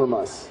rights from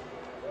us.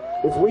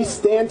 If we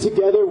stand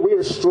together, we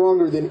are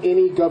stronger than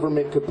any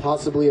government could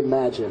possibly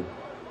imagine.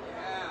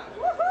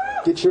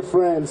 Get your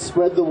friends,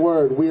 spread the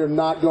word. We are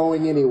not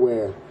going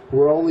anywhere.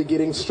 We're only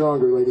getting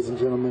stronger, ladies and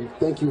gentlemen.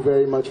 Thank you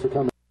very much for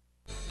coming.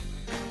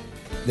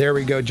 There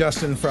we go.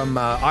 Justin from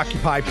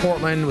Occupy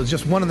Portland was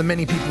just one of the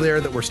many people there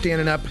that were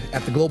standing up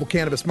at the Global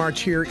Cannabis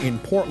March here in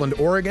Portland,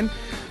 Oregon.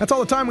 That's all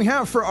the time we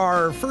have for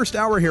our first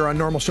hour here on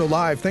Normal Show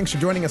Live. Thanks for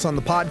joining us on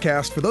the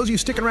podcast. For those of you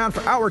sticking around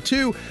for hour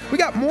 2, we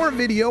got more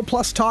video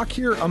plus talk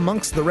here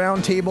amongst the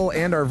round table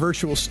and our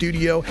virtual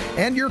studio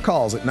and your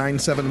calls at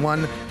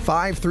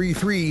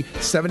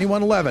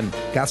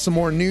 971-533-7111. Got some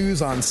more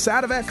news on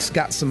Sativex,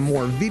 got some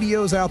more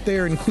videos out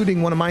there,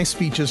 including one of my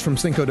speeches from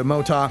Cinco de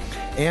Mota.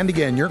 And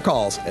again, your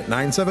calls at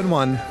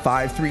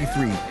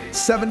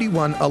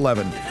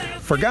 971-533-7111.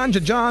 For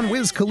Ganja John,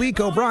 Wiz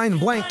Khaliq, Brian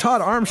Blank,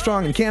 Todd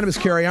Armstrong, and Cannabis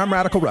Carry, I'm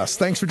Radical Russ.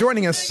 Thanks for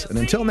joining us, and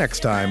until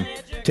next time,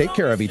 take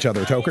care of each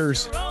other,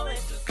 tokers.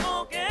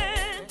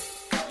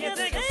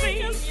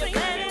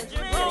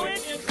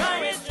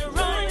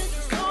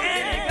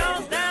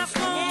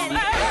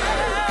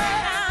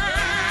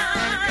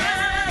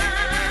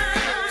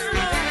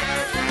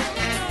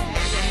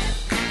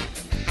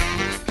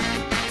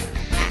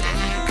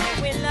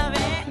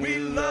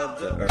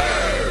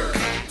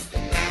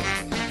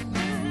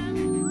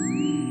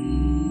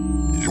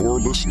 You're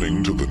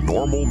listening to the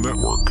Normal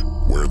Network,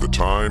 where the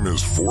time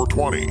is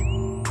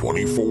 4:20,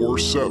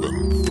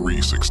 24/7,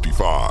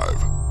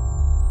 365.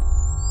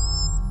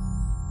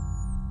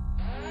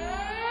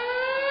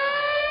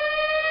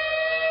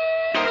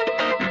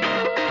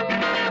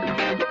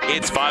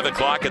 It's 5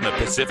 o'clock in the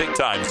Pacific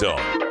Time Zone.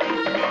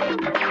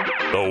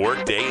 The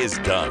workday is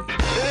done.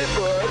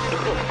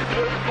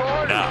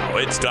 Now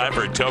it's time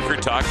for Toker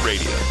Talk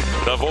Radio,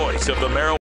 the voice of the marijuana.